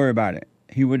 So don't worry about it.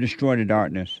 He will destroy the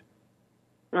darkness.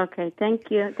 Okay,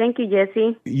 thank you. Thank you,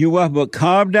 Jesse. You're welcome, but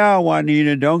calm down,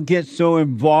 Juanita. Don't get so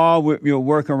involved with your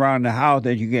work around the house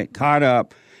that you get caught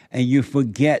up and you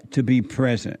forget to be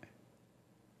present.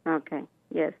 Okay,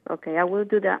 yes, okay, I will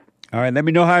do that. All right, let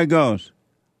me know how it goes.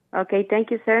 Okay,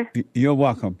 thank you, sir. You're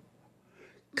welcome.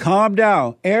 Calm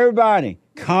down. Everybody,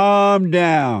 calm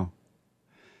down.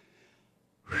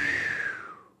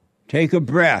 Take a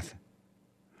breath.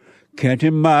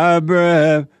 Catching my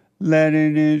breath,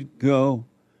 letting it go.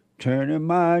 Turning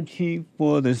my cheek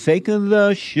for the sake of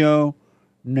the show.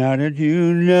 Now that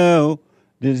you know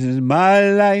this is my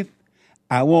life,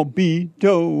 I won't be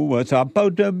told what's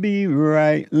supposed to be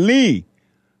right. Lee,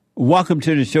 welcome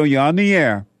to the show. You're on the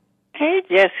air. Hey,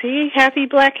 Jesse. Happy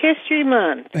Black History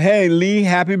Month. Hey, Lee.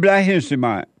 Happy Black History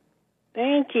Month.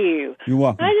 Thank you. You're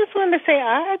welcome. I just wanted to say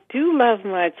I do love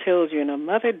my children. A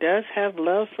mother does have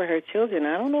love for her children.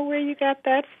 I don't know where you got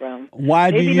that from.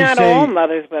 Maybe not all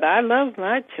mothers, but I love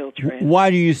my children.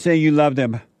 Why do you say you love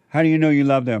them? How do you know you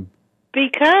love them?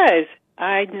 Because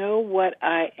I know what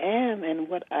I am and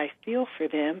what I feel for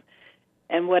them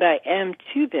and what I am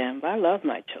to them. I love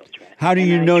my children. How do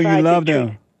you know you love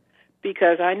them?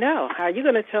 Because I know. How are you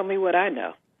going to tell me what I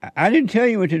know? I didn't tell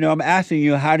you what to know. I'm asking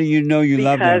you, how do you know you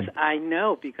love them? Because I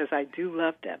know, because I do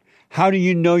love them. How do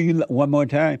you know you one more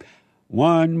time.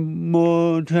 One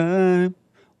more time.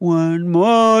 One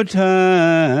more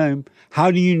time.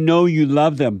 How do you know you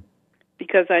love them?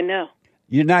 Because I know.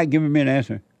 You're not giving me an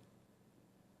answer.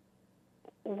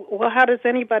 Well, how does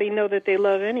anybody know that they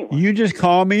love anyone? You just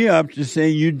call me up to say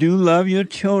you do love your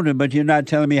children, but you're not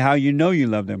telling me how you know you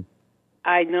love them.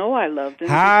 I know I love them.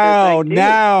 How because I do.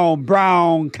 now,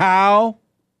 brown cow?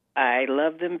 I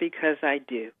love them because I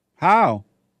do. How?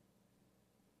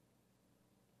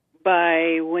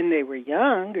 By when they were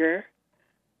younger,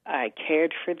 I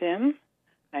cared for them.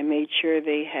 I made sure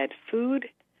they had food.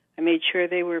 I made sure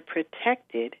they were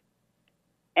protected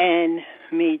and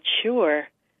made sure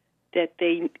that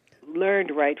they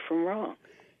learned right from wrong.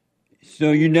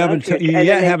 So you never, you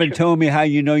yet haven't told me how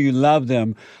you know you love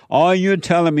them. All you're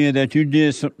telling me is that you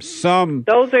did some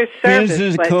those are service,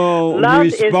 physical but love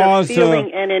response. Is a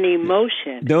feeling and an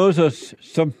emotion. Those are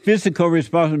some physical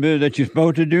responsibility that you're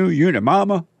supposed to do. You're the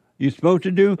mama. You're supposed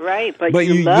to do. Right, but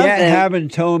you love yet them.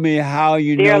 Haven't told me how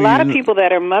you know. There are a lot of people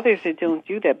that are mothers that don't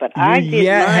do that, but I did mine out of love. You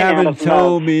yet haven't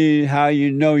told me how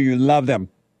you know you love them.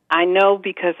 I know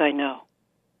because I know.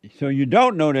 So you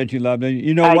don't know that you love them.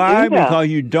 You know why? Because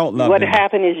you don't love them. What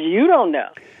happened is you don't know.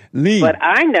 Lee. But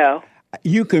I know.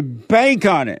 You could bank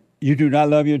on it. You do not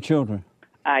love your children.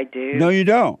 I do. No, you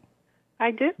don't. I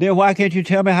do. Then why can't you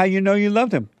tell me how you know you love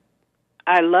them?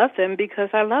 I love them because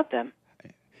I love them.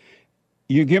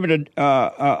 You're giving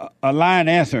a lying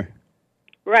answer.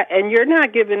 Right, and you're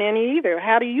not giving any either.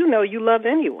 How do you know you love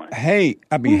anyone? Hate.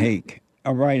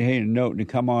 A right-handed note to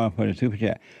come on for the super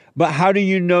chat. But how do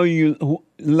you know you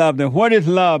love them? What is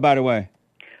love, by the way?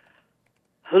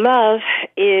 Love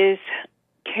is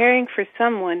caring for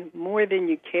someone more than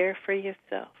you care for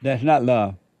yourself. That's not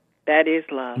love. That is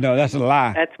love. No, that's a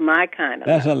lie. That's my kind of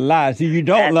That's love. a lie. See, you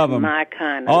don't love them. That's my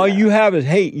kind of All love. you have is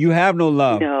hate. You have no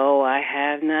love. No, I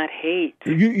have not hate.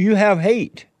 You have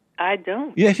hate. I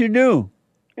don't. Yes, you do.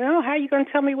 No, how are you going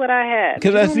to tell me what I have?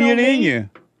 Because I see it in you.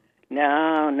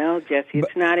 No, Jesse,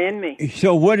 it's not in me.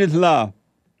 So what is love?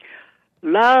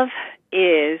 Love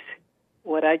is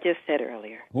what I just said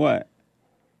earlier. What?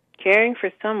 Caring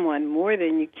for someone more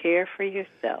than you care for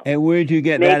yourself. And where'd you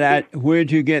get that?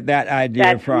 Where'd you get that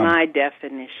idea from? That's my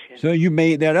definition. So you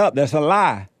made that up. That's a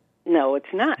lie. No,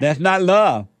 it's not. That's not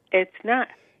love. It's not.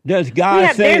 Does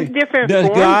God say? There's different does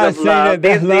forms God of say love. that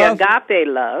that's there's love? the agape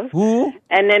love. Who?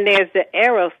 And then there's the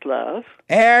eros love.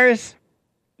 Eros?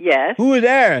 Yes. Who is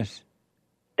Eros?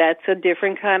 That's a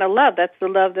different kind of love. That's the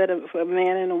love that a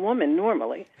man and a woman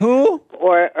normally. Who?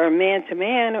 Or man to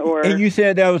man, or... And you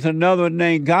said there was another one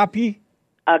named Agape?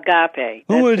 Agape.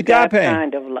 Who is That's the agape? God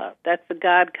kind of love. That's the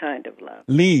God kind of love.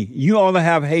 Lee, you only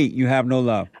have hate. You have no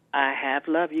love. I have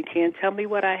love. You can't tell me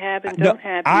what I have and don't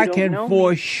have. You I don't can know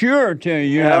for me. sure tell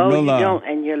you have no you love. don't,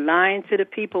 and you're lying to the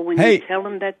people when Hey. you tell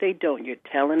them that they don't. You're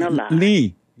telling a lie.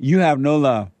 Lee, you have no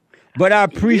love. But I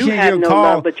appreciate have your no call.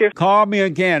 love, but you're... Call me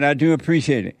again. I do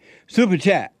appreciate it. Super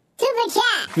chat.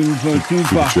 Super.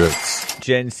 Chats.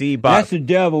 Gen C bought. That's the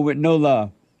devil with no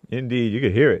love. Indeed, you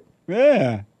could hear it.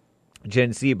 Yeah.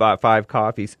 Gen C bought 5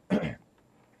 coffees.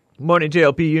 Morning,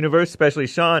 JLP Universe, especially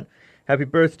Sean. Happy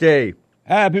birthday.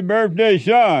 Happy birthday,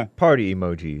 Sean. Party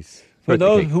emojis. For Birthday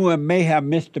those cake. who may have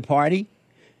missed the party,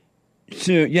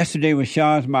 so yesterday was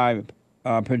Sean's, my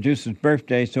producer's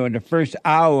birthday. So in the first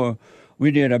hour, we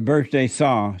did a birthday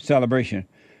song celebration.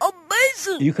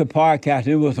 Amazing. You could podcast.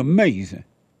 It was amazing.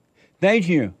 Thank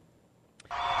you.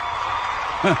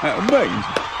 Amazing.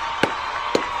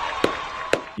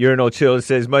 Urinal Chill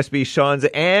says, must be Sean's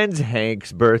and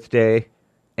Hank's birthday.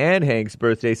 And Hank's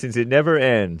birthday, since it never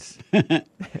ends.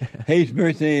 Hank's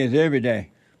birthday is every day.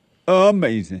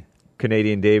 Amazing.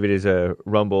 Canadian David is a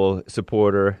Rumble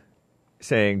supporter,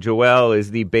 saying, Joel is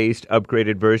the based,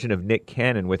 upgraded version of Nick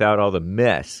Cannon without all the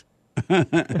mess.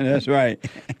 That's right.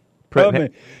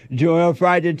 Joel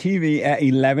Friday TV at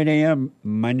 11 a.m.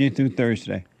 Monday through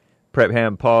Thursday. Prep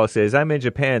Ham Paul says, I'm in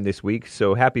Japan this week,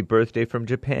 so happy birthday from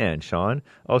Japan, Sean.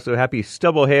 Also, happy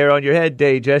stubble hair on your head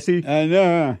day, Jesse. I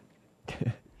know.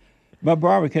 My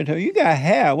barber can tell you got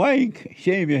hair. Why you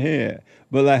shave your hair?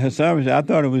 But like Hassan said, I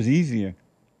thought it was easier.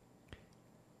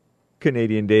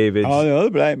 Canadian David. All the other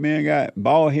black men got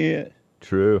bald head.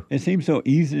 True. It seems so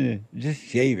easy to just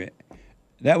shave it.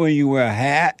 That way you wear a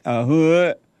hat, a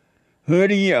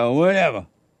hoodie, or whatever.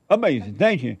 Amazing.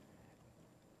 Thank you.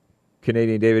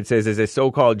 Canadian David says, as a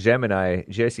so-called Gemini,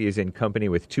 Jesse is in company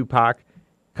with Tupac,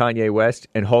 Kanye West,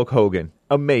 and Hulk Hogan.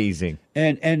 Amazing.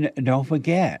 And don't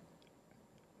forget,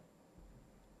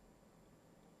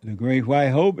 the Great White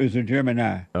Hope is a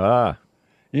Gemini. Ah.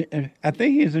 I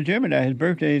think he's a Gemini. His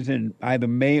birthday is in either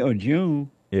May or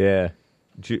June. Yeah.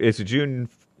 It's June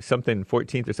something,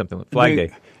 14th or something. Flag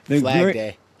Day. Flag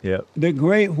Day. Yep. The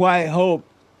Great White Hope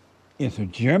is a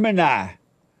Gemini.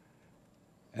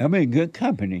 I'm in good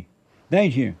company.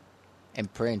 Thank you.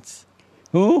 And Prince.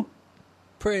 Who?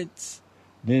 Prince.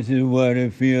 This is what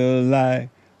it feels like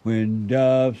when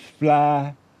doves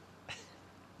fly.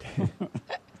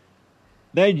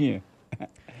 Thank you.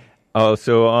 Oh,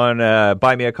 so on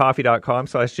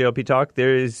buymeacoffee.com/JLP Talk,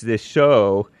 there is this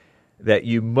show that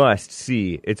you must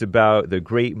see. It's about the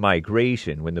Great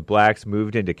Migration, when the blacks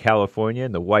moved into California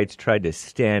and the whites tried to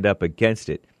stand up against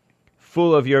it.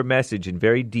 Full of your message and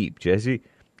very deep, Jesse.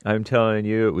 I'm telling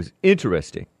you, it was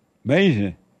interesting.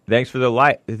 Amazing. Thanks for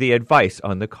the advice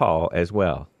on the call as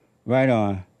well. Right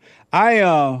on.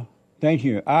 Thank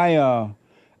you. I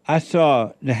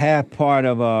saw the half part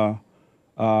of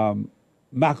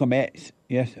Malcolm X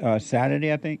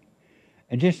Saturday, I think,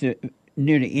 and just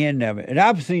near the end of it. And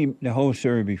I've seen the whole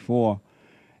story before,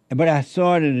 but I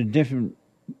saw it in a different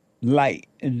light,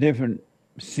 a different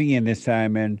seeing this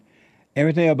time, and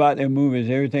everything about their movie is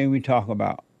everything we talk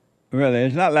about. Really,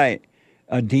 it's not like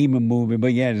a demon movie,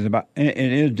 but yeah, it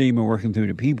is demon working through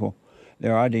the people.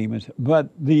 There are demons, but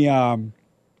the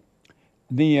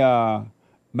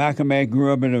Malcolm X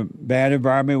grew up in a bad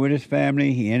environment with his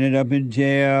family. He ended up in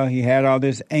jail. He had all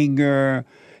this anger.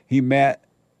 He met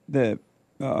the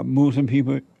Muslim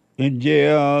people in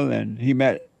jail, and he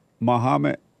met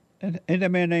Muhammad. Ain't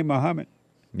that man named Muhammad?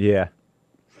 Yeah.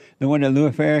 The one that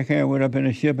Louis Farrakhan went up in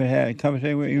a ship and had a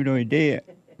conversation with, even though he dead.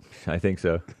 I think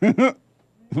so.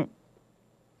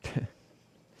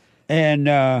 And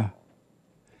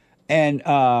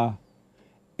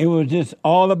it was just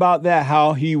all about that,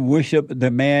 how he worshipped the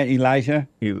man Elijah.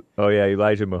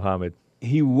 Elijah Muhammad.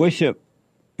 He worshipped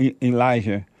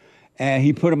Elijah, and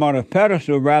he put him on a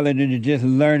pedestal rather than just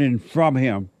learning from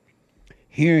him,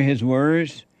 hearing his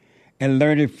words and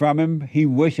learning from him. He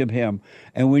worshipped him,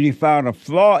 and when he found a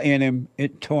flaw in him,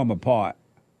 it tore him apart.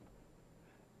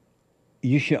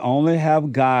 You should only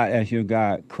have God as your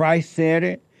God. Christ said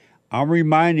it. I'm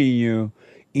reminding you,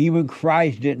 even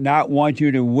Christ did not want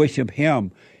you to worship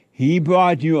him. He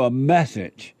brought you a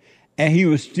message, and he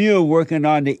was still working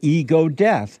on the ego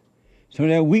death so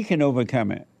that we can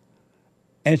overcome it.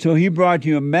 And so he brought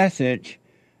you a message.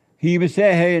 He even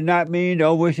said, hey, not me,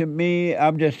 don't worship me.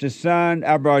 I'm just a son.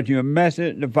 I brought you a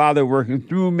message. The Father working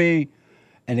through me.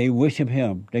 And they worship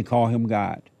him. They call him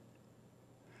God.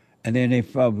 And then they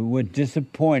were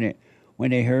disappointed when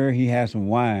they heard he had some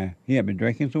wine. He had been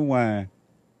drinking some wine.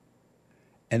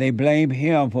 And they blamed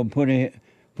him for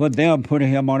them putting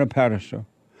him on a pedestal.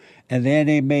 And then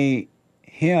they made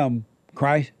him,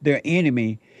 Christ, their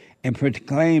enemy, and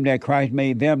proclaimed that Christ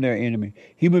made them their enemy.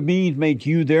 Human beings make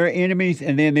you their enemies,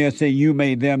 and then they'll say you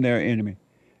made them their enemy.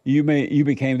 You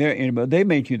became their enemy, but they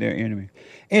made you their enemy.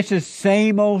 It's the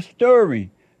same old story.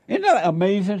 Isn't that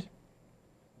amazing?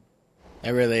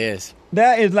 It really is.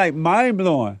 That is like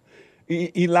mind-blowing.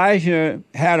 Elijah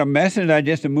had a message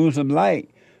just to move some light,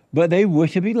 but they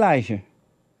worship Elijah.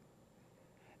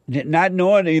 Not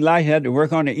knowing that Elijah had to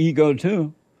work on the ego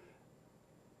too.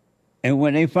 And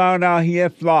when they found out he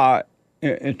had flawed,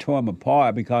 it tore him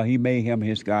apart because he made him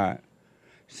his God.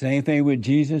 Same thing with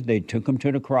Jesus. They took him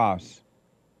to the cross.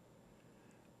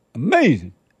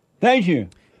 Amazing. Thank you.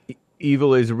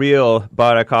 Evil is Real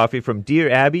bought a coffee from Dear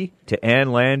Abby to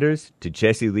Ann Landers to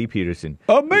Jesse Lee Peterson.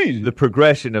 Amazing. The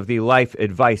progression of the Life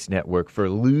Advice Network for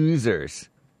losers.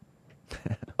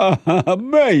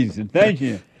 Amazing. Thank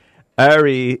you.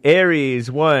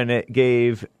 Aries 1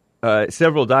 gave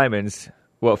several diamonds.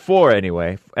 Well, 4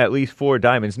 anyway. At least 4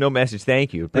 diamonds. No message.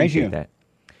 Thank you. Appreciate that.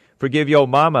 Forgive Yo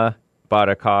Mama bought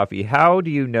a coffee. How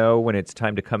do you know when it's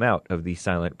time to come out of the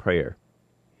silent prayer?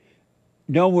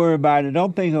 Don't worry about it.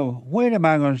 Don't think of, when am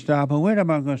I going to stop or when am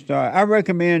I going to start? I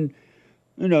recommend,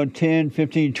 10,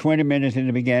 15, 20 minutes in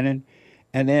the beginning,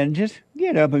 and then just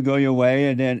get up and go your way,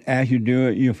 and then as you do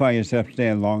it, you'll find yourself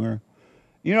staying longer.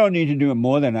 You don't need to do it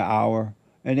more than an hour,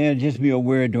 and then just be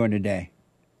aware during the day.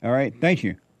 All right? Thank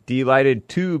you. Delighted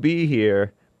to be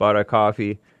here bought a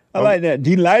coffee. I like that.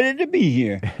 Delighted to be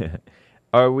here.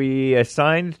 Are we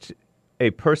assigned a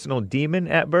personal demon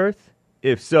at birth?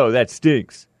 If so, that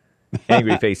stinks.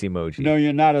 Angry face emoji. No,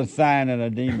 you're not a sign of a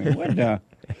demon. What the?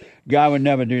 God would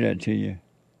never do that to you.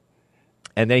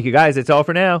 And thank you, guys. That's all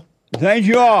for now. Thank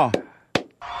you all.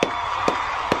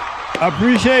 I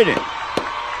appreciate it.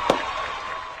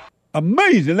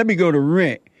 Amazing. Let me go to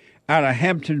Rick out of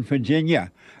Hampton, Virginia.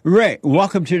 Rick,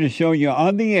 welcome to the show. You're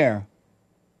on the air.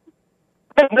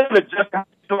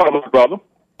 Brother.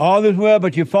 All is well,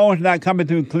 but your phone's not coming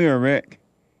through clear, Rick.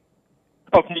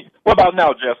 Okay. What about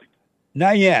now, Jesse?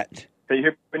 Not yet. Can you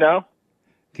hear me now?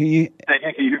 Can you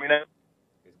hear me now?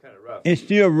 It's kind of rough. It's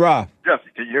still rough. Jesse,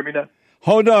 can you hear me now?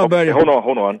 Hold on, buddy. Hold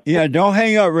on. Yeah, don't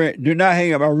hang up, Rick. Do not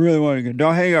hang up. I really want to go.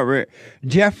 Don't hang up, Rick.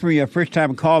 Jeffrey, a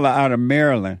first-time caller out of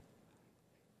Maryland.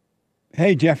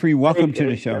 Hey, Jeffrey, welcome to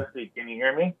the show. Jesse, can you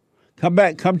hear me? Come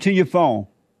back. Come to your phone.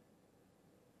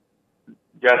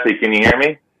 Jesse, can you hear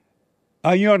me?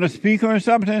 Are you on a speaker or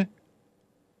something?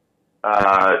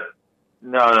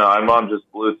 No, I'm on just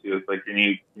Bluetooth. Like, can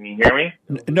you hear me?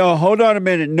 No, hold on a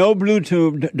minute. No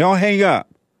Bluetooth. Don't hang up.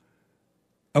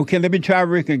 Okay, let me try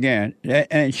Rick again.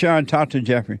 And Sean, talk to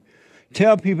Jeffrey.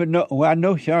 Tell people, I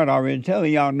know Sean already. Tell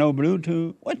y'all no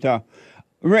Bluetooth. What the?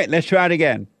 Rick, let's try it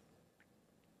again.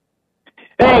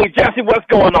 Hey, Jesse, what's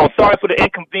going on? Sorry for the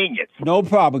inconvenience. No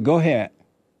problem. Go ahead.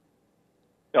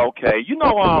 Okay.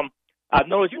 I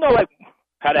noticed, like,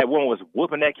 how that woman was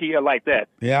whooping that kid like that.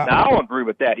 Yeah. Now, I don't agree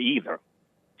with that either.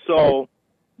 So,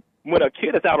 when a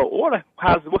kid is out of order,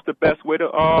 what's the best way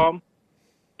to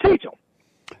teach them?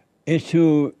 It's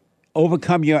to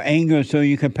overcome your anger so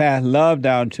you can pass love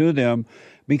down to them,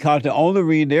 because the only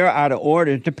reason they're out of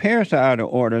order is the parents are out of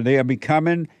order. They are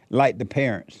becoming like the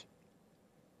parents.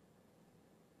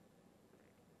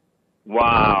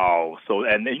 Wow. So,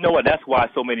 and you know what? That's why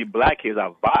so many black kids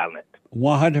are violent.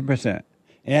 100%.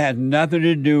 It has nothing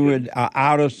to do with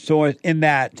outer source in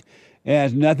that. It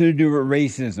has nothing to do with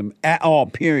racism at all,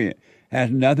 period. Has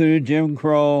nothing to do with Jim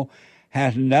Crow.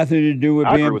 Has nothing to do with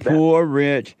being poor or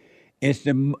rich. It's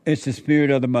the spirit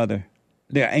of the mother.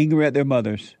 They're angry at their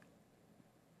mothers.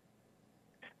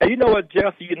 And you know what,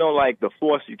 Jesse? Like the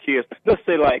force your kids. Let's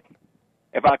say, like,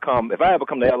 if I ever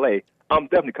come to L.A., I'm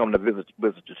definitely coming to visit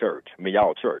your church. I mean,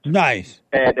 y'all church. Nice.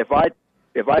 And if I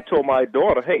told my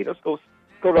daughter, hey, let's go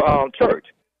to church,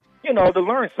 to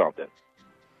learn something.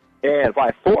 And if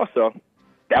I force her,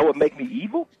 that would make me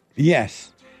evil?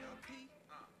 Yes.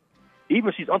 Even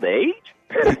if she's underage?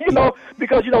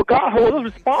 Because, God holds us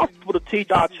responsible to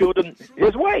teach our children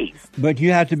his ways. But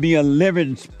you have to be a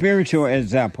living spiritual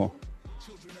example.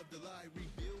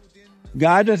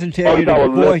 God doesn't tell you to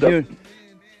force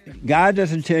God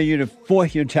doesn't tell you to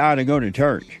force your child to go to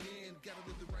church.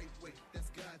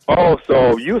 Oh,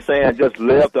 so you're saying just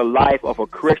live the life of a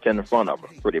Christian in front of her,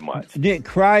 pretty much. Did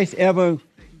Christ ever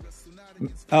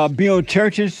build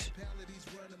churches?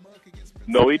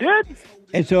 No, he didn't.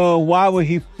 And so why would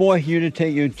he force you to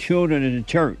take your children to the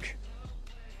church?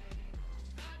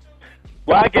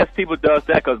 Well, I guess people does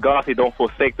that because God said don't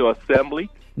forsake the assembly.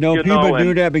 No, you people know, do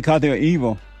and- that because they're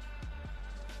evil.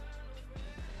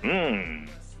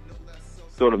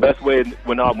 So the best way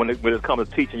when it comes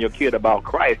to teaching your kid about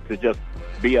Christ is just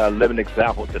be a living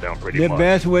example to them, pretty The much.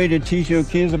 best way to teach your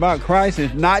kids about Christ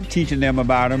is not teaching them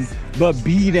about him, but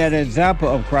be that example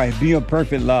of Christ. Be a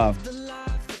perfect love.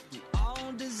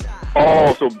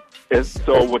 Oh,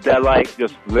 so would that like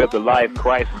just live the life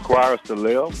Christ requires to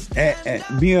live?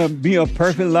 Be a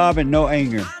perfect love and no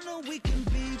anger.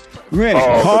 Rick,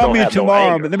 so call don't me have no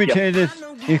tomorrow. anger. But let me Yep. tell you this.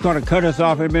 He's going to cut us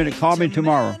off in a minute. Call me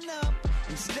tomorrow.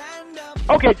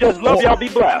 Okay, just love y'all. Be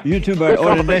blessed. You too, Good but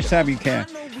or the conversation. next time you can.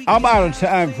 I'm out of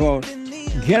time, folks.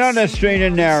 Get on that straight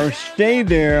and narrow. Stay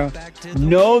there.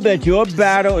 Know that your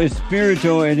battle is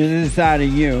spiritual and is inside of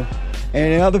you.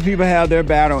 And other people have their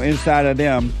battle inside of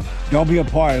them. Don't be a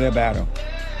part of their battle.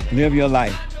 Live your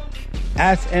life.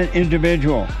 As an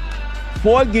individual.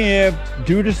 Forgive,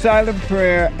 do the silent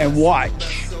prayer, and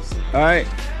watch. All right?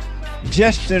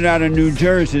 Justin out of New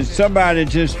Jersey. Somebody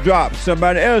just dropped.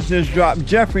 Somebody else just dropped.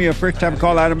 Jeffrey, a first-time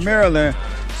call out of Maryland.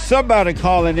 Somebody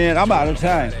calling in. I'm out of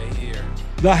time.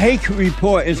 The Hake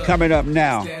Report is coming up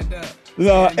now.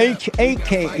 The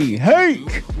H-A-K-E,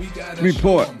 Hake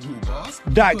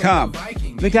Report.com.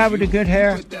 The guy with the good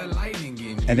hair.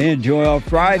 And then Joel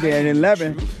Friday at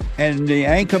 11. And the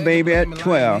Anchor Baby at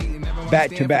 12.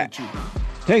 Back to back.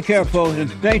 Take care, folks,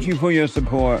 and thank you for your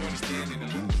support.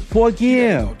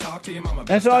 Forgive.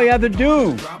 That's all you have to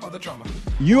do.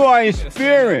 You are a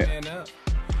spirit.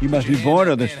 You must be born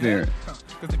of the spirit.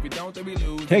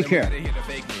 Take care.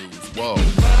 Whoa.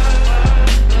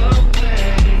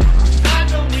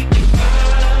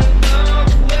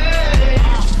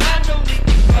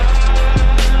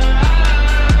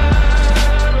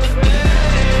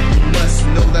 Must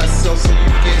know that so you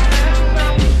can.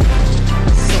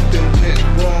 Something went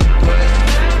wrong, but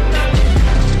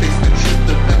face the truth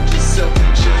about yourself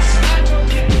and just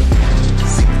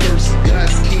seek first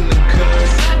God's kingdom,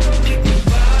 cause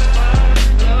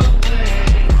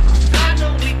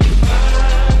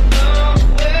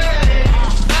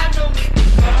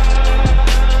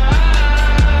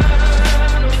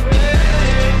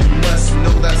must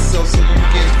know that so you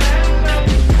can.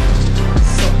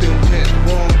 Something went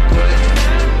wrong, but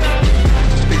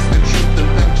face the truth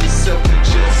about yourself and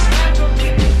just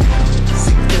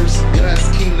seek first God's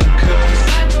kingdom, cause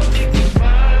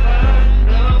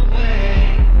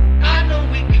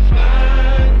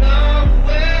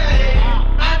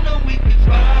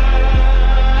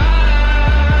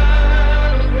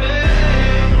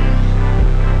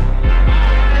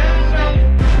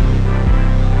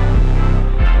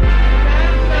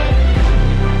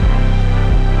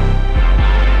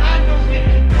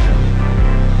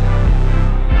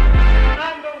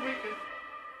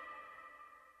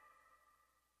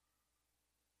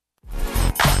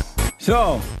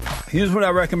So, here's what I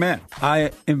recommend.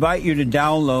 I invite you to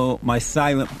download my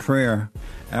silent prayer.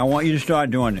 And I want you to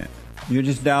start doing it. You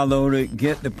just download it,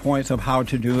 get the points of how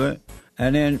to do it.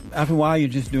 And then after a while, you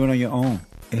just do it on your own.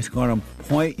 It's going to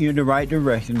point you in the right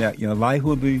direction that your life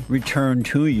will be returned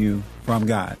to you from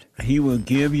God. He will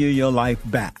give you your life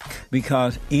back.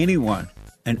 Because anyone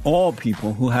and all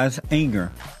people who has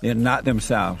anger, they're not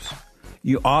themselves.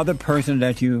 You are the person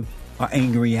that you are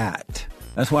angry at.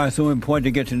 That's why it's so important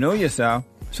to get to know yourself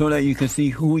so that you can see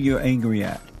who you're angry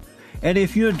at. And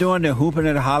if you're doing the hooping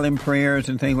and hollering prayers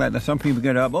and things like that, some people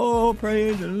get up, oh,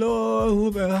 praise the Lord,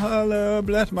 hoop and holler,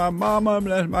 bless my mama,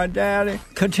 bless my daddy.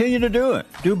 Continue to do it.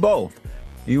 Do both.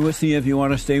 You will see if you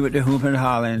want to stay with the hooping and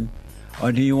hollering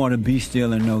or do you want to be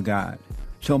still and know God.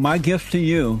 So my gift to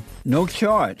you, no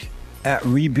charge, at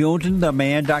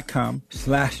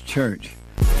rebuildingtheman.com/church.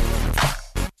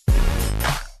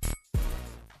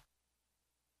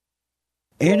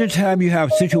 Anytime you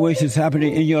have situations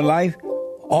happening in your life,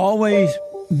 always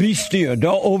be still.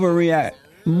 Don't overreact.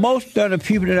 Most of the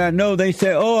people that I know, they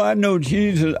say, oh, I know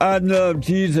Jesus. I love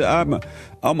Jesus. I'm an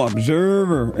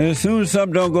observer. And as soon as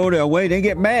something don't go their way, they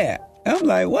get mad. I'm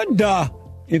like, what the?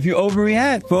 If you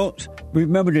overreact, folks,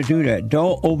 remember to do that.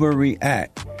 Don't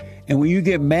overreact. And when you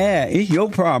get mad, it's your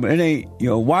problem. It ain't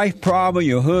your wife's problem,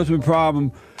 your husband's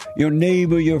problem, your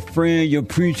neighbor, your friend, your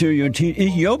preacher, your teacher.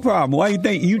 It's your problem. Why you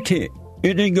think you tick?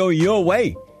 It didn't go your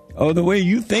way or the way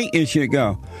you think it should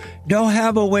go. Don't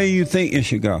have a way you think it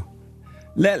should go.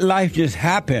 Let life just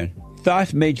happen.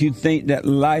 Thoughts make you think that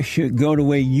life should go the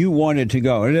way you want it to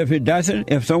go. And if it doesn't,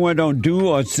 if someone don't do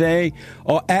or say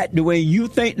or act the way you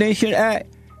think they should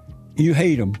act, you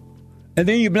hate them. And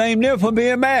then you blame them for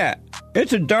being mad.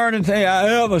 It's the darndest thing I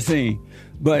ever seen.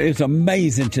 But it's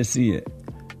amazing to see it.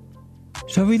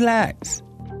 So relax.